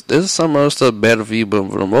plan. This is some other stuff better for you, but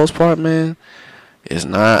for the most part, man, it's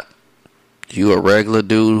not. You a regular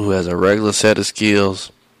dude who has a regular set of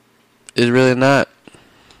skills. It's really not.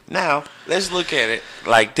 Now, let's look at it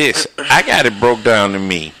like this. I got it broke down to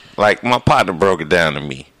me. Like, my partner broke it down to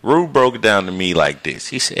me. Rue broke it down to me like this.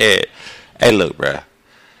 He said, hey, look, bruh,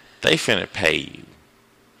 they finna pay you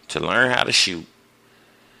to learn how to shoot,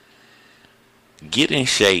 get in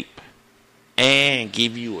shape, and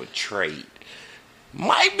give you a trade.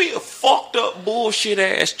 Might be a fucked up bullshit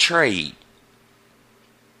ass trade,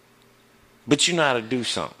 but you know how to do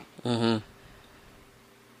something. Mm-hmm.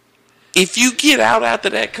 If you get out after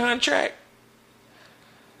that contract,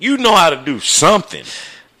 you know how to do something.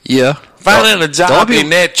 Yeah. Finding a job in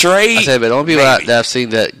that trade. I said, but don't people that I've seen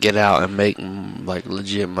that get out and make like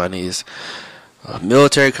legit money is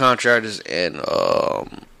military contractors and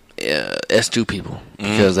S2 people,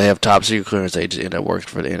 because they have top secret clearance. They just end up working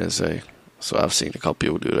for the NSA. So I've seen a couple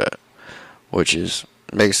people do that, which is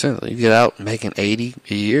Makes sense. You get out making 80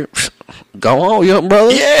 a year. Go on, young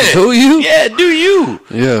brother. Yeah. Do you? Yeah, do you.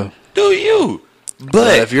 Yeah. Do you.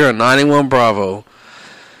 But if you're a 91 Bravo,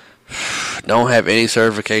 don't have any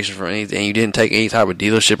certification for anything, you didn't take any type of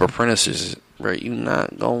dealership apprentices, bro, you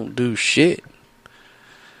not gonna do shit.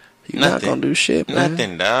 You're not gonna do shit, man.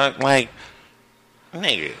 Nothing, dog. Like,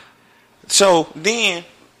 nigga. So then,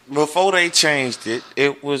 before they changed it,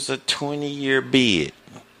 it was a 20-year bid.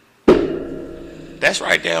 That's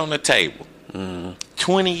right there on the table.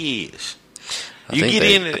 20 years. You get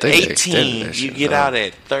in at 18, you get out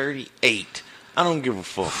at 38. I don't give a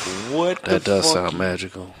fuck what the fuck. That does sound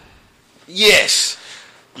magical. Yes.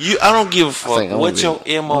 I don't give a fuck what your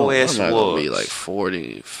MOS I'm not was. gonna be like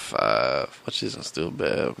 45, which isn't still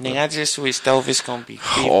bad. Nigga, I just switched over. It's gonna be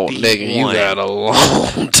 51. Oh, nigga, you got a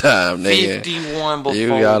long time, nigga. 51 before you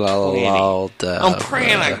got a 20. long time. I'm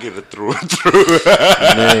praying I get it through and through.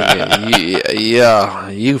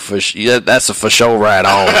 Nigga, that's a for sure right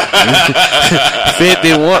on.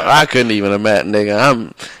 51, I couldn't even imagine,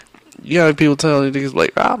 nigga. You know, people telling niggas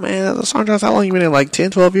like, oh man, sometimes how long you been in, like 10,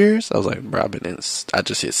 12 years? I was like, bro, I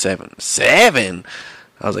just hit 7. 7?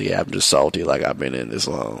 I was like, yeah, I'm just salty like I've been in this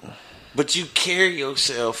long. But you carry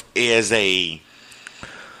yourself as a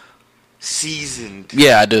seasoned.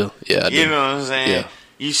 Yeah, I do. Yeah, I do. You know what I'm saying? Yeah.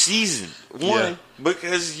 You seasoned.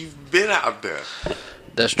 Because you've been out there.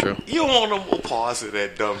 That's true. You don't want no more parts of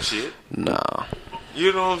that dumb shit. Nah.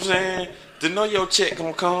 You know what I'm saying? To know your check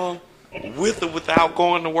gonna come with or without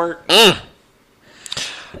going to work.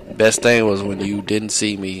 Best thing was when you didn't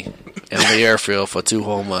see me in the airfield for 2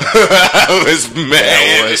 whole months. I was mad.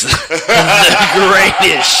 That was the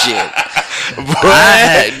greatest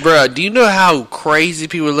shit. Bro, do you know how crazy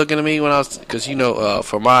people were looking at me when I was... Because, you know,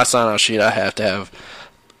 for my sign-out sheet, I have to have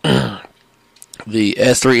the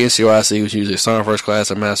S3 NCOIC, which is usually Sergeant First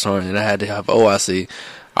Class and Master Sergeant, and I had to have OIC.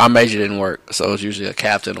 Our major didn't work, so it was usually a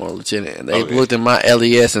captain or a lieutenant. And they looked at my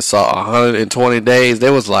LES and saw 120 days. They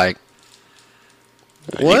was like,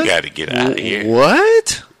 what? You got to get out of here.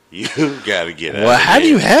 What? You got to get out of here. Well, how do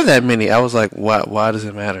you have that many? I was like, why does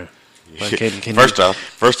it matter? Like, First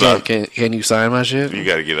off, can you sign my shit? You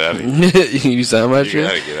got to get out of here. You sign my shit? You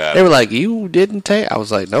got to get out of here. They were like, you didn't take... I was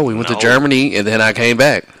like, no, we went to Germany, and then I came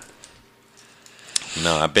back.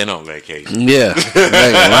 No, I've been on vacation. Yeah.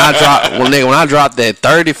 Nigga, when I dropped that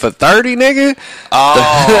 30 for 30, nigga.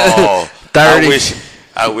 Oh. 30.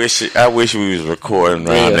 I wish we was recording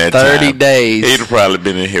around that 30 time. days. He'd have probably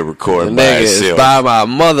been in here recording by nigga, himself. By my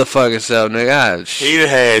motherfucking self, nigga. He'd have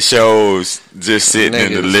had shows just sitting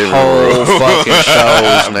in the living whole room. Fucking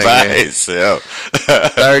shows, nigga. By himself.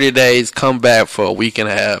 30 days, come back for a week and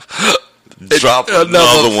a half. Drop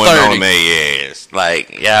another one on their ass.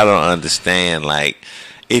 Like, y'all don't understand. Like,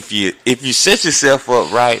 if you set yourself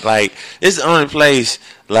up right, like, it's the only place,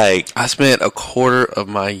 like... I spent a quarter of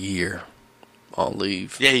my year on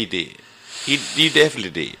leave. Yeah, you did. You definitely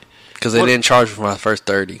did. Because they didn't charge me for my first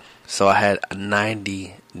 30. So I had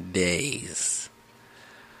 90 days.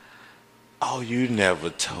 Oh, you never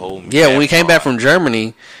told me. Yeah, when we came back from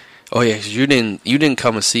Germany... Oh, yeah, because you didn't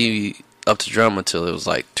come and see me up to Drummond until it was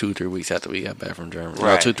like 2-3 weeks after we got back from Germany.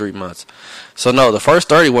 Right. 2-3 months. So no, the first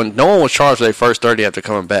 30 no one was charged for their first 30 after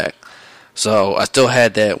coming back. So I still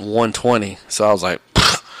had that 120. So I was like,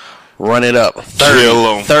 run it up.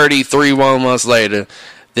 33 1 months later.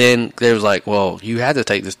 Then they was like, well, you had to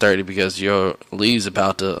take this 30 because your leave's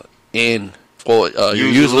about to end. Well, your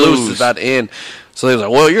use lose is about to end. So they was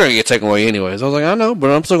like, well, you're going to get taken away anyways. I was like, I know,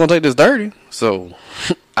 but I'm still going to take this 30. So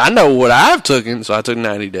I know what I've taken, so I took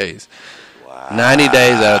 90 days. Wow. 90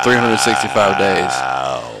 days out of 365 days.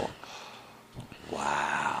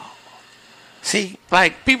 Wow. See,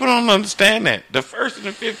 like, people don't understand that. The 1st and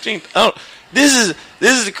the 15th. Oh, this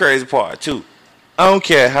is the crazy part, too. I don't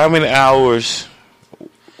care how many hours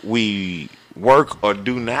we work or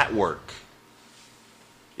do not work.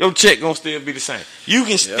 Your check going to still be the same. You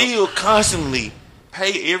can still constantly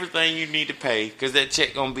pay everything you need to pay because that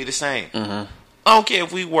check going to be the same. Mm-hmm. I don't care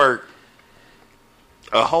if we work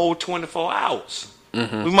a whole 24 hours.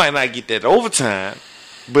 Mm-hmm. We might not get that overtime,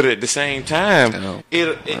 but at the same time,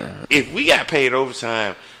 if we got paid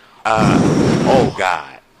overtime, oh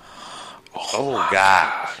God,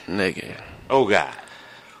 nigga, oh God.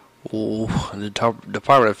 Ooh, the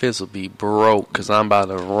Department of Defense will be broke because I'm about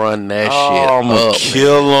to run that shit I'm gonna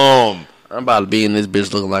kill them. I'm about to be in this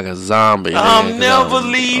bitch looking like a zombie. I'm never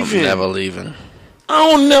leaving. I'm never leaving.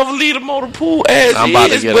 I don't never leave the motor pool as I'm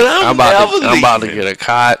about to get a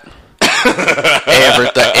cot.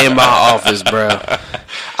 Everything in my office, bro.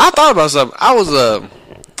 I thought about something. I was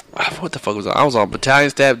what the fuck was I? I was on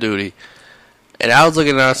battalion staff duty, And I was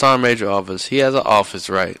looking at our Sergeant Major office. He has an office,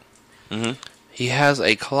 right? Mm-hmm. He has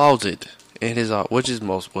a closet in his office, which is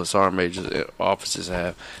most what Sergeant Major's offices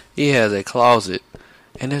have. He has a closet,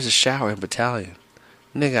 and there's a shower in battalion.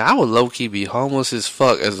 Nigga, I would low-key be homeless as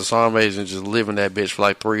fuck as a Sergeant Major and just live in that bitch for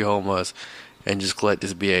like 3 whole months and just collect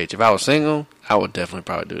this BH. If I was single, I would definitely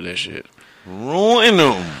probably do that shit. Ruin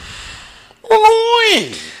them.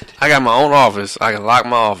 Ruin. I got my own office. I can lock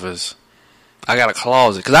my office. I got a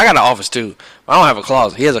closet. Because I got an office, too. I don't have a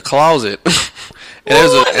closet. He has a closet. and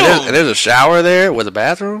there's a shower there with a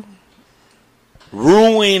bathroom.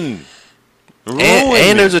 Ruin.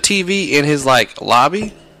 And there's a TV in his, like,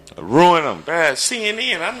 lobby. Ruin them. Bad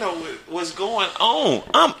CNN. I know what's going on.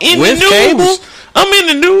 I'm in with the news. Cable? I'm in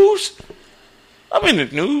the news. I'm in the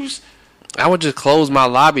news. I would just close my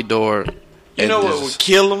lobby door. You know what would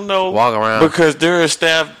kill them though? Walk around because they're a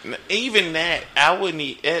staff. Even that, I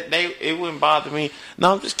wouldn't. It wouldn't bother me.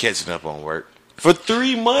 No, I'm just catching up on work for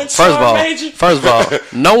 3 months. First of all,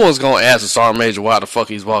 no one's gonna ask a Sergeant Major why the fuck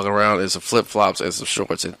he's walking around in some flip flops and some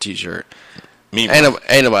shorts and t-shirt. Ain't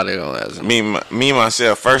nobody gonna ask him. Me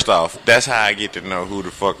myself. First off, that's how I get to know who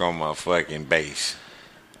the fuck on my fucking base.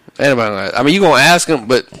 Ain't nobody gonna ask. I mean, you gonna ask him,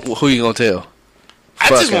 but who you gonna tell?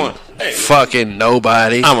 Fucking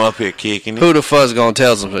nobody. I'm up here kicking it. Who the fuck's gonna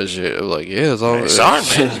tell some of shit? I'm like, yeah, it's all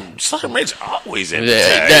Sergeant Major always at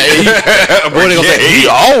he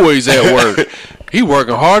always at work. He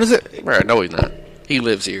working hard as it. Right, no, he's not. He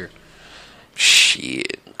lives here.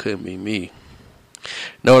 Shit, couldn't be me.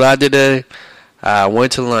 Know what I did today? I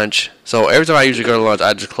went to lunch. So every time I usually go to lunch,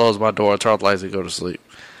 I just close my door, turn off the lights, and go to sleep.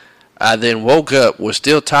 I then woke up, was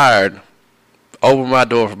still tired. Open my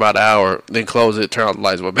door for about an hour, then close it, turn off the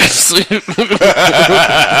lights, went back to sleep.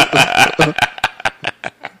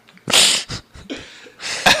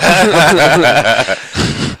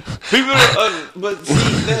 But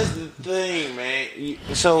see, that's the thing, man.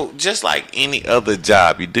 So just like any other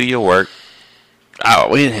job, you do your work. Oh,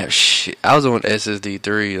 we didn't have shit. I was on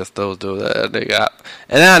SSD3. I still do that. Nigga.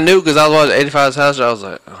 And then I knew because I was watching 85's House. I was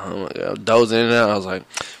like, oh my god, dozing in and out. I was like,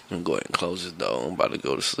 I'm gonna go ahead and close this door. I'm about to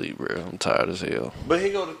go to sleep, bro. I'm tired as hell. But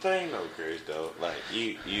here go the thing, though, Chris. Though, like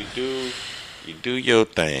you do your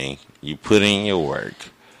thing. You put in your work.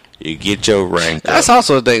 You get your rank. That's up.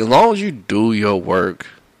 Also the thing. As long as you do your work,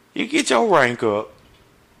 you get your rank up.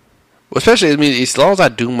 Especially as long as I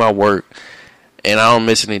do my work. And I don't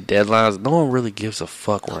miss any deadlines. No one really gives a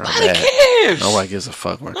fuck where I'm at. Cares. Nobody gives a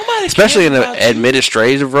fuck where. Especially in an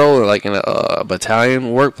administrative role, like in a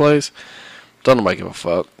battalion workplace. Don't nobody give a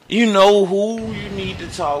fuck. You know who you need to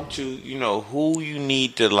talk to. You know who you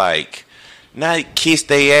need to like, not kiss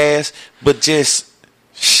their ass, but just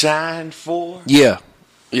shine for. Yeah.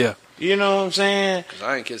 You know what I'm saying? Because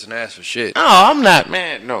I ain't kissing ass for shit. No, I'm not,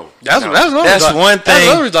 man. No. That's one thing. That's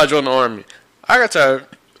another reason I joined the Army. I got tired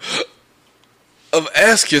of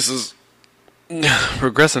ass kisses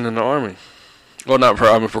progressing in the Army. Well, not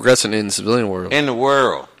progressing in the civilian world. In the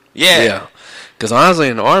world. Yeah. Because honestly,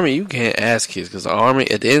 in the Army, you can't ass kiss. Because the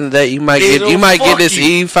Army, at the end of the day, you might get this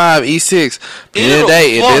E5, E6. At the end of the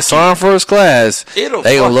day, if it's Armed Forces class, they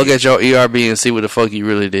gonna look at your ERB and see what the fuck you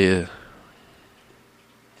really did.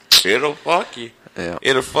 It'll fuck you. Yeah.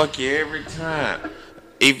 It'll fuck you every time.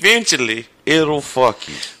 Eventually, it'll fuck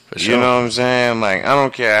you. For sure. You know what I'm saying? Like, I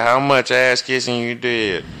don't care how much ass kissing you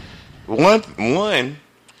did. One,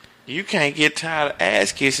 you can't get tired of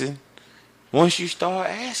ass kissing once you start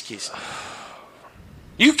ass kissing.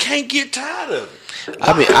 You can't get tired of it.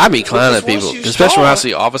 I be clowning at people, especially when I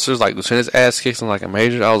see officers like lieutenants ass kissing like a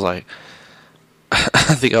major. I was like,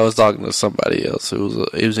 I think I was talking to somebody else who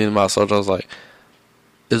was in my soldier. I was like,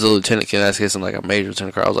 "Is a lieutenant can ass kissing like a major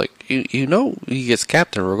lieutenant?" I was like, "You know, he gets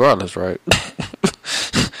captain regardless, right?"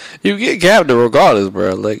 You get captain regardless,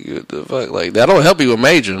 bro. Like, the fuck, like that don't help you with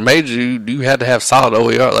major. Major, you had to have solid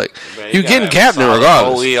OER. Like, man, you getting captain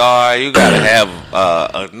regardless. OER, you gotta have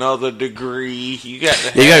another degree. You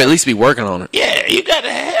gotta at least be working on it. Yeah, you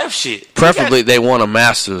gotta have shit. Preferably, they want a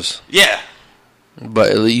master's. Yeah,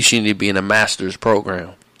 but at least you need to be in a master's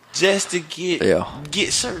program just to get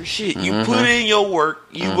certain shit. Mm-hmm. You put in your work,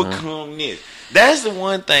 you become this. That's the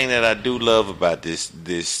one thing that I do love about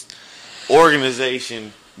this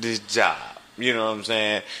organization. This job, you know what I'm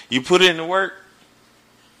saying? You put in the work,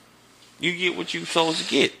 you get what you supposed to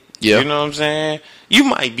get. Yeah. You know what I'm saying? You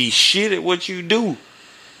might be shit at what you do,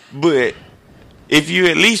 but if you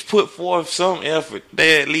at least put forth some effort,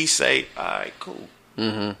 they at least say, all right, cool.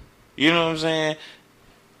 Mm-hmm. You know what I'm saying?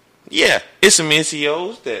 Yeah, it's some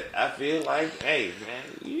NCOs that I feel like, hey, man,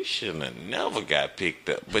 you shouldn't have never got picked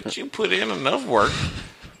up, but you put in enough work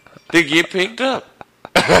to get picked up.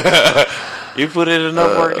 You put in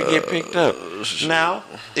enough work to get picked up. Now,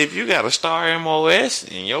 if you got a star MOS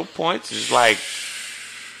and your points is like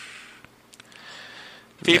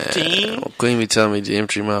 15. Queen be telling me the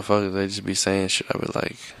infantry motherfuckers, they just be saying shit. I be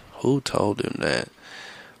like, who told them that?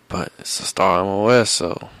 But it's a star MOS,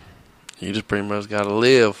 so you just pretty much gotta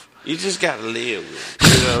live. You just gotta live with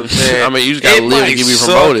it. You know what I'm saying? I mean, you just gotta live to get me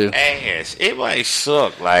promoted. Ass. It might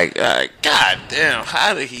suck. Like, God damn,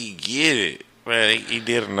 how did he get it? Man, he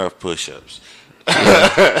did enough push-ups.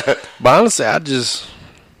 But honestly,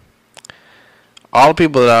 all the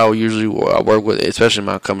people that I usually work with, especially in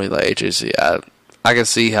my company like HAC, I can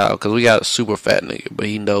see how, because we got a super fat nigga, but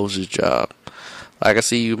he knows his job. Like I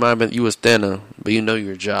see you might have been, you was thinner, but you know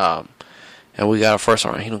your job. And we got a first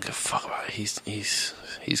round, he don't give a fuck about it.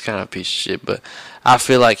 He's kind of a piece of shit, but I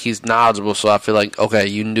feel like he's knowledgeable, so I feel like, okay,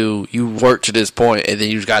 you worked to this point, and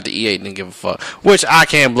then you just got the E8 and didn't give a fuck. Which I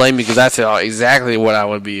can't blame you, because that's exactly what I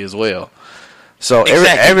would be as well. So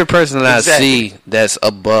every person that I see that's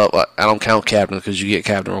above, like, I don't count captain, because you get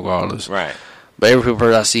captain regardless. Right. But every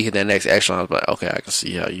person I see hit that next echelon, I'm like, okay, I can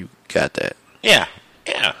see how you got that. Yeah.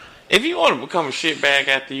 If you want to become a shitbag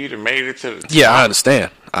after you done made it to the top. Yeah, I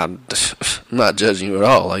understand. I'm not judging you at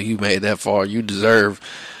all. Like, you made that far. You deserve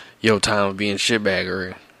your time of being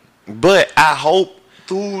shitbaggery. But I hope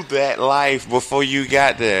through that life before you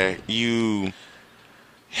got there, you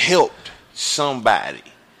helped somebody.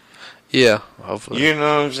 Yeah, hopefully. You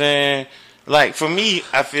know what I'm saying? Like, for me,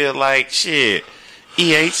 I feel like, shit,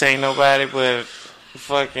 E8s ain't nobody but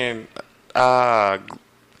fucking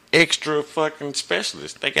extra fucking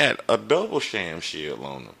specialists. They got a double sham shield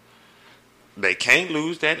on them. They can't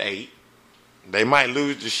lose that 8. They might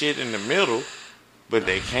lose the shit in the middle, but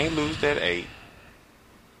they can't lose that 8.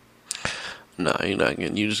 No, you're not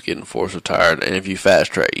getting. You just getting forced retired, and if you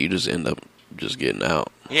fast track, you just end up just getting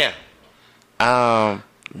out. Yeah.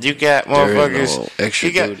 You got motherfuckers. No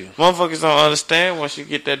extra duty. Motherfuckers don't understand once you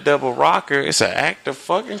get that double rocker, it's an act of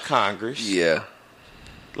fucking Congress. Yeah.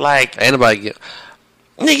 Like, ain't nobody get.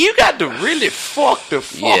 Nigga, you got to really fuck the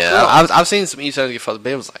fuck up. Yeah, I've seen some East Side get fucked,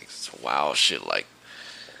 but it was like wild shit, like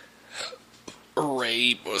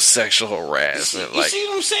rape or sexual harassment. You see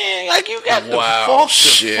what I'm saying? Like, you got to fuck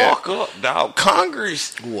the fuck up, dog.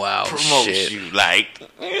 Congress promotes shit. you. Like,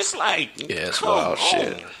 it's like, it's wild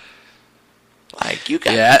shit. Like, you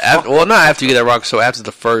got not after you get that rock. So after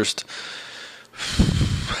the first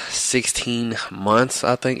 16 months,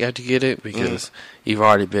 I think, after you get it, because you've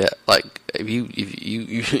already been like, if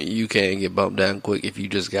you can't get bumped down quick if you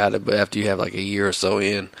just got it, but after you have like a year or so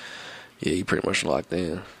in, yeah, you pretty much locked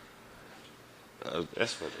in.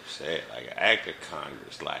 That's what they said. Like, an act of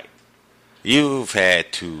Congress. Like, you've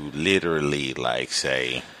had to literally, like,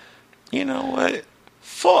 say, you know what?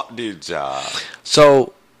 Fuck this job.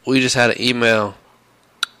 So we just had an email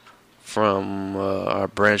from our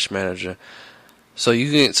branch manager. So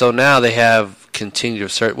now they have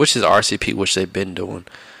continuous search, which is RCP, which they've been doing.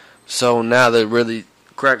 So now they're really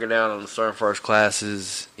cracking down on certain first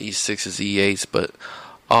classes, E6s, E8s, but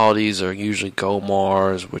all these are usually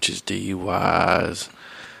GOMARs, which is DUIs,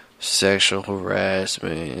 sexual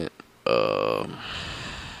harassment,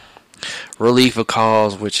 relief of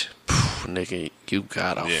cause, which, nigga, you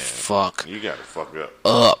gotta fuck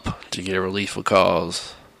up to get a relief of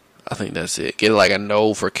cause. I think that's it. Get like a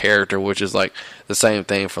no for character, which is like the same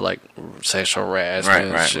thing for like sexual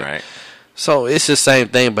harassment. Right. So it's the same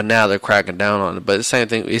thing, but now they're cracking down on it. But the same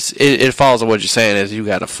thing, it falls on what you're saying is you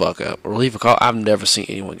got to fuck up. Relief of cause. I've never seen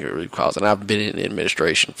anyone get a relief of cause, and I've been in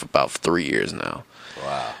administration for about 3 years now.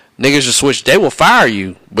 Wow. Niggas just switch. They will fire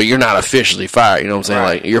you, but you're not officially fired. You know what I'm saying?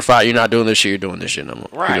 Right. Like, you're fired. You're not doing this shit. You're doing this shit no more.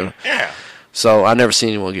 Right. Yeah. So I never seen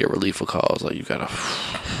anyone get relief of cause. Like, you gotta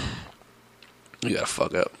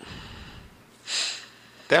fuck up.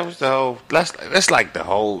 That was the whole. That's like the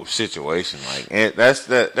whole situation. Like, that's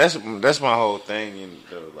my whole thing. And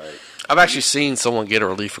like, I've actually seen someone get a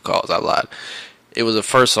relief of cause. I lied. It was a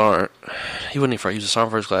first sergeant. He wasn't even first. He was a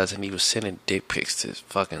sergeant first class, and he was sending dick pics to his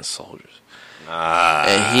fucking soldiers.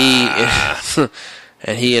 And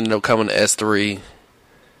he ended up coming to S3.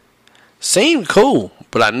 Seemed cool,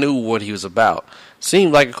 but I knew what he was about.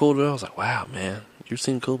 Seemed like a cool dude. I was like, wow, man. You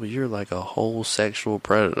seem cool, but you're like a whole sexual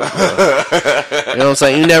predator. You know what I'm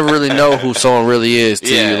saying? You never really know who someone really is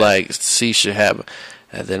till you like see shit happen.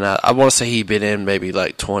 And then I want to say he'd been in maybe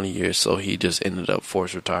like 20 years, so he just ended up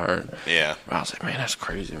forced retiring. Yeah. I was like, man, that's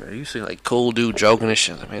crazy, man. You seem like cool dude joking and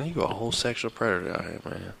shit. Like, man, you a whole sexual predator out here,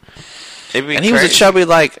 man. And he was a chubby,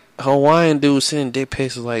 like, Hawaiian dude sending dick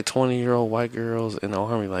pics of like 20-year-old white girls in the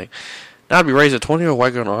army. Like, now to be raised, a 20-year-old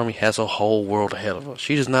white girl in the army has a whole world ahead of her.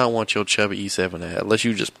 She does not want your chubby E7 to have, unless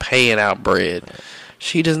you just paying out bread.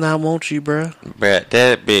 She does not want you, bro. But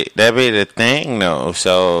that be the thing, though.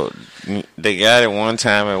 So they got it one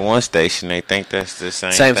time at one station. They think that's the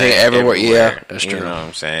same thing everywhere. Yeah, that's true. You know what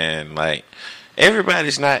I'm saying? Like,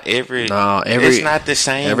 everybody's not it's not the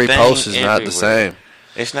same. Every thing post is everywhere. not the same.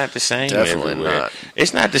 It's not the same Definitely everywhere. not.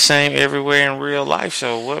 It's not the same everywhere in real life.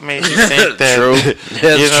 So what makes you think that? True. You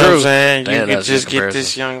know true. what I'm saying? Damn, you could just get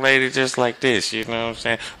this young lady just like this. You know what I'm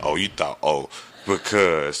saying? Oh, you thought,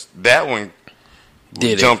 because that one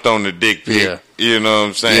jumped on the dick pic. Yeah. You know what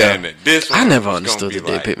I'm saying? Yeah. This one I never understood the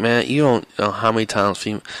dick pic, man. You don't know how many times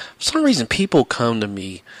for some reason people come to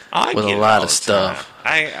me with a lot of stuff.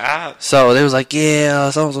 So they was like, yeah,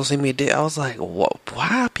 someone's gonna send me a dick. I was like, what?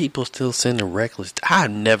 Why are people still sending reckless? I've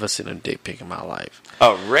never sent a dick pic in my life.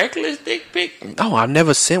 A reckless dick pic? No, I've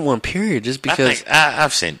never sent one. Period. Just because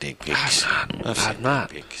I've sent dick pics. I've not.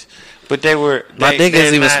 Dick pics. But my dick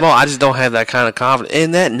isn't even small. I just don't have that kind of confidence.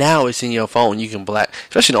 And that now it's in your phone. You can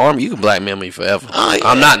especially in the army. You can blackmail me forever. Oh, yeah.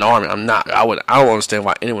 I'm not in the army. I'm not. I don't understand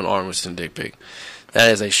why anyone in the army would send a dick pic. That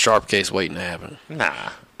is a sharp case waiting to happen. Nah.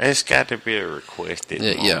 It's got to be a requested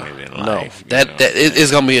moment in life. No,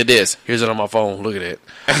 it's gonna be a this. Here's it on my phone. Look at it.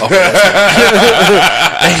 Okay,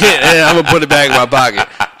 and I'm gonna put it back in my pocket.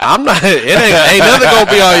 I'm not. Ain't nothing gonna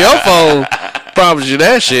be on your phone. Promise you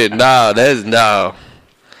that shit. Nah, that's no.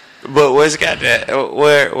 But what's got that?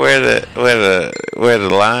 Where the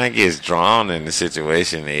line gets drawn in the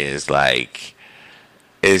situation is like.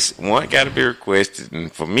 It's one got to be requested,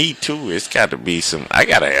 and for me too, it's got to be I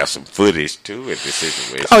got to have some footage too at the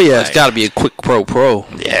situation. Oh yeah, it's got to be a quick pro.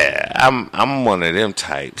 Yeah, I'm one of them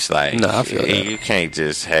types. Like, no, I feel that. You can't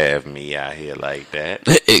just have me out here like that,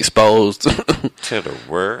 exposed to the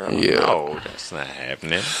world. Yeah. No, that's not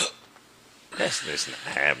happening. That's just not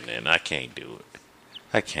happening. I can't do it.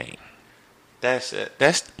 I can't. That's it.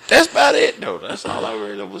 That's about it though. That's all I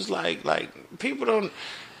really was like. Like, people don't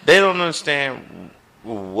understand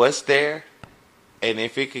what's there, and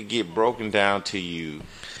if it could get broken down to you,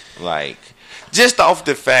 like, just off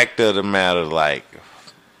the fact of the matter, like,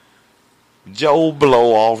 Joe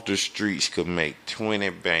Blow off the streets could make 20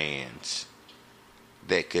 bands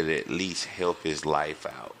that could at least help his life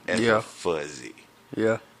out as a fuzzy.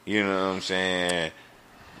 Yeah. You know what I'm saying?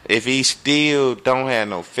 If he still don't have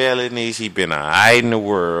no felonies, he been alright in the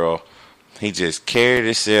world, he just carried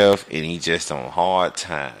himself, and he just on hard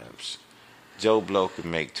times. Joe Blow could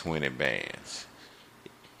make 20 bands.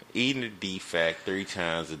 Eating a DFAC 3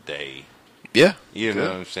 times a day. Yeah. You know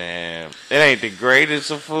what I'm saying? It ain't the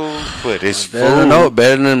greatest of food, but it's food.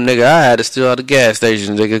 Better than them nigga I had to steal out the gas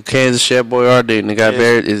station. Nigga, Kansas Chef Boyardee, nigga,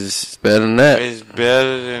 is better than that. It's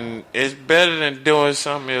better than doing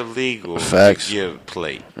something illegal. Facts. To get a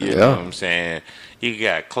plate. You know what I'm saying? You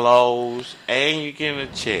got clothes and you getting a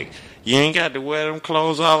check. You ain't got to wear them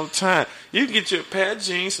clothes all the time. You can get you a pair of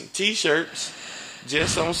jeans, some t-shirts,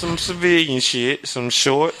 just on some civilian shit, some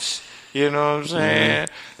shorts, you know what I'm saying,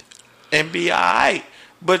 and be alright.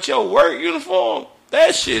 But your work uniform,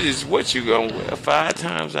 that shit is what you gonna wear 5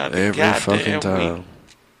 times out of the goddamn time. Week.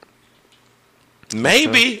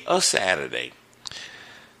 Maybe a Saturday.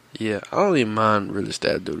 Yeah, I don't even mind really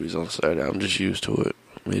stat duties on Saturday. I'm just used to it.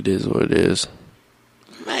 It is what it is.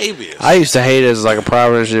 Maybe. I used to hate it as like a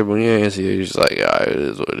private shit, but you ain't see it. You're just like, alright, it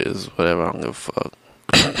is what it is. Whatever, I don't give a fuck.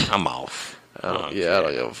 I'm off. I don't give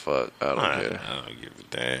a fuck. I don't care. I don't give a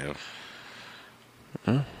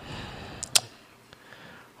damn.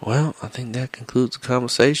 Well, I think that concludes the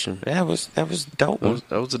conversation. That was dope.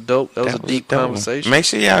 That was a deep conversation. Make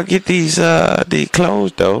sure y'all get these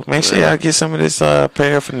clothes though. Make sure y'all get some of this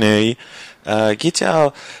paraphernalia. Get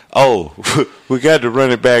y'all. Oh, we got the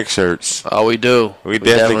running back shirts. Oh, we do. We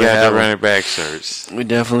definitely got the running back shirts. We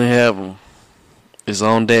definitely have them. It's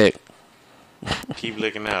on deck. Keep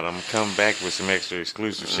looking out. I'm gonna come back with some extra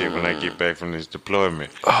exclusive shit when I get back from this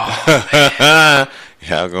deployment. Oh.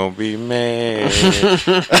 Y'all gonna be mad.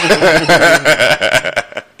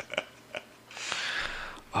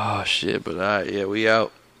 Oh shit! But alright, yeah, we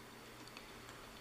out.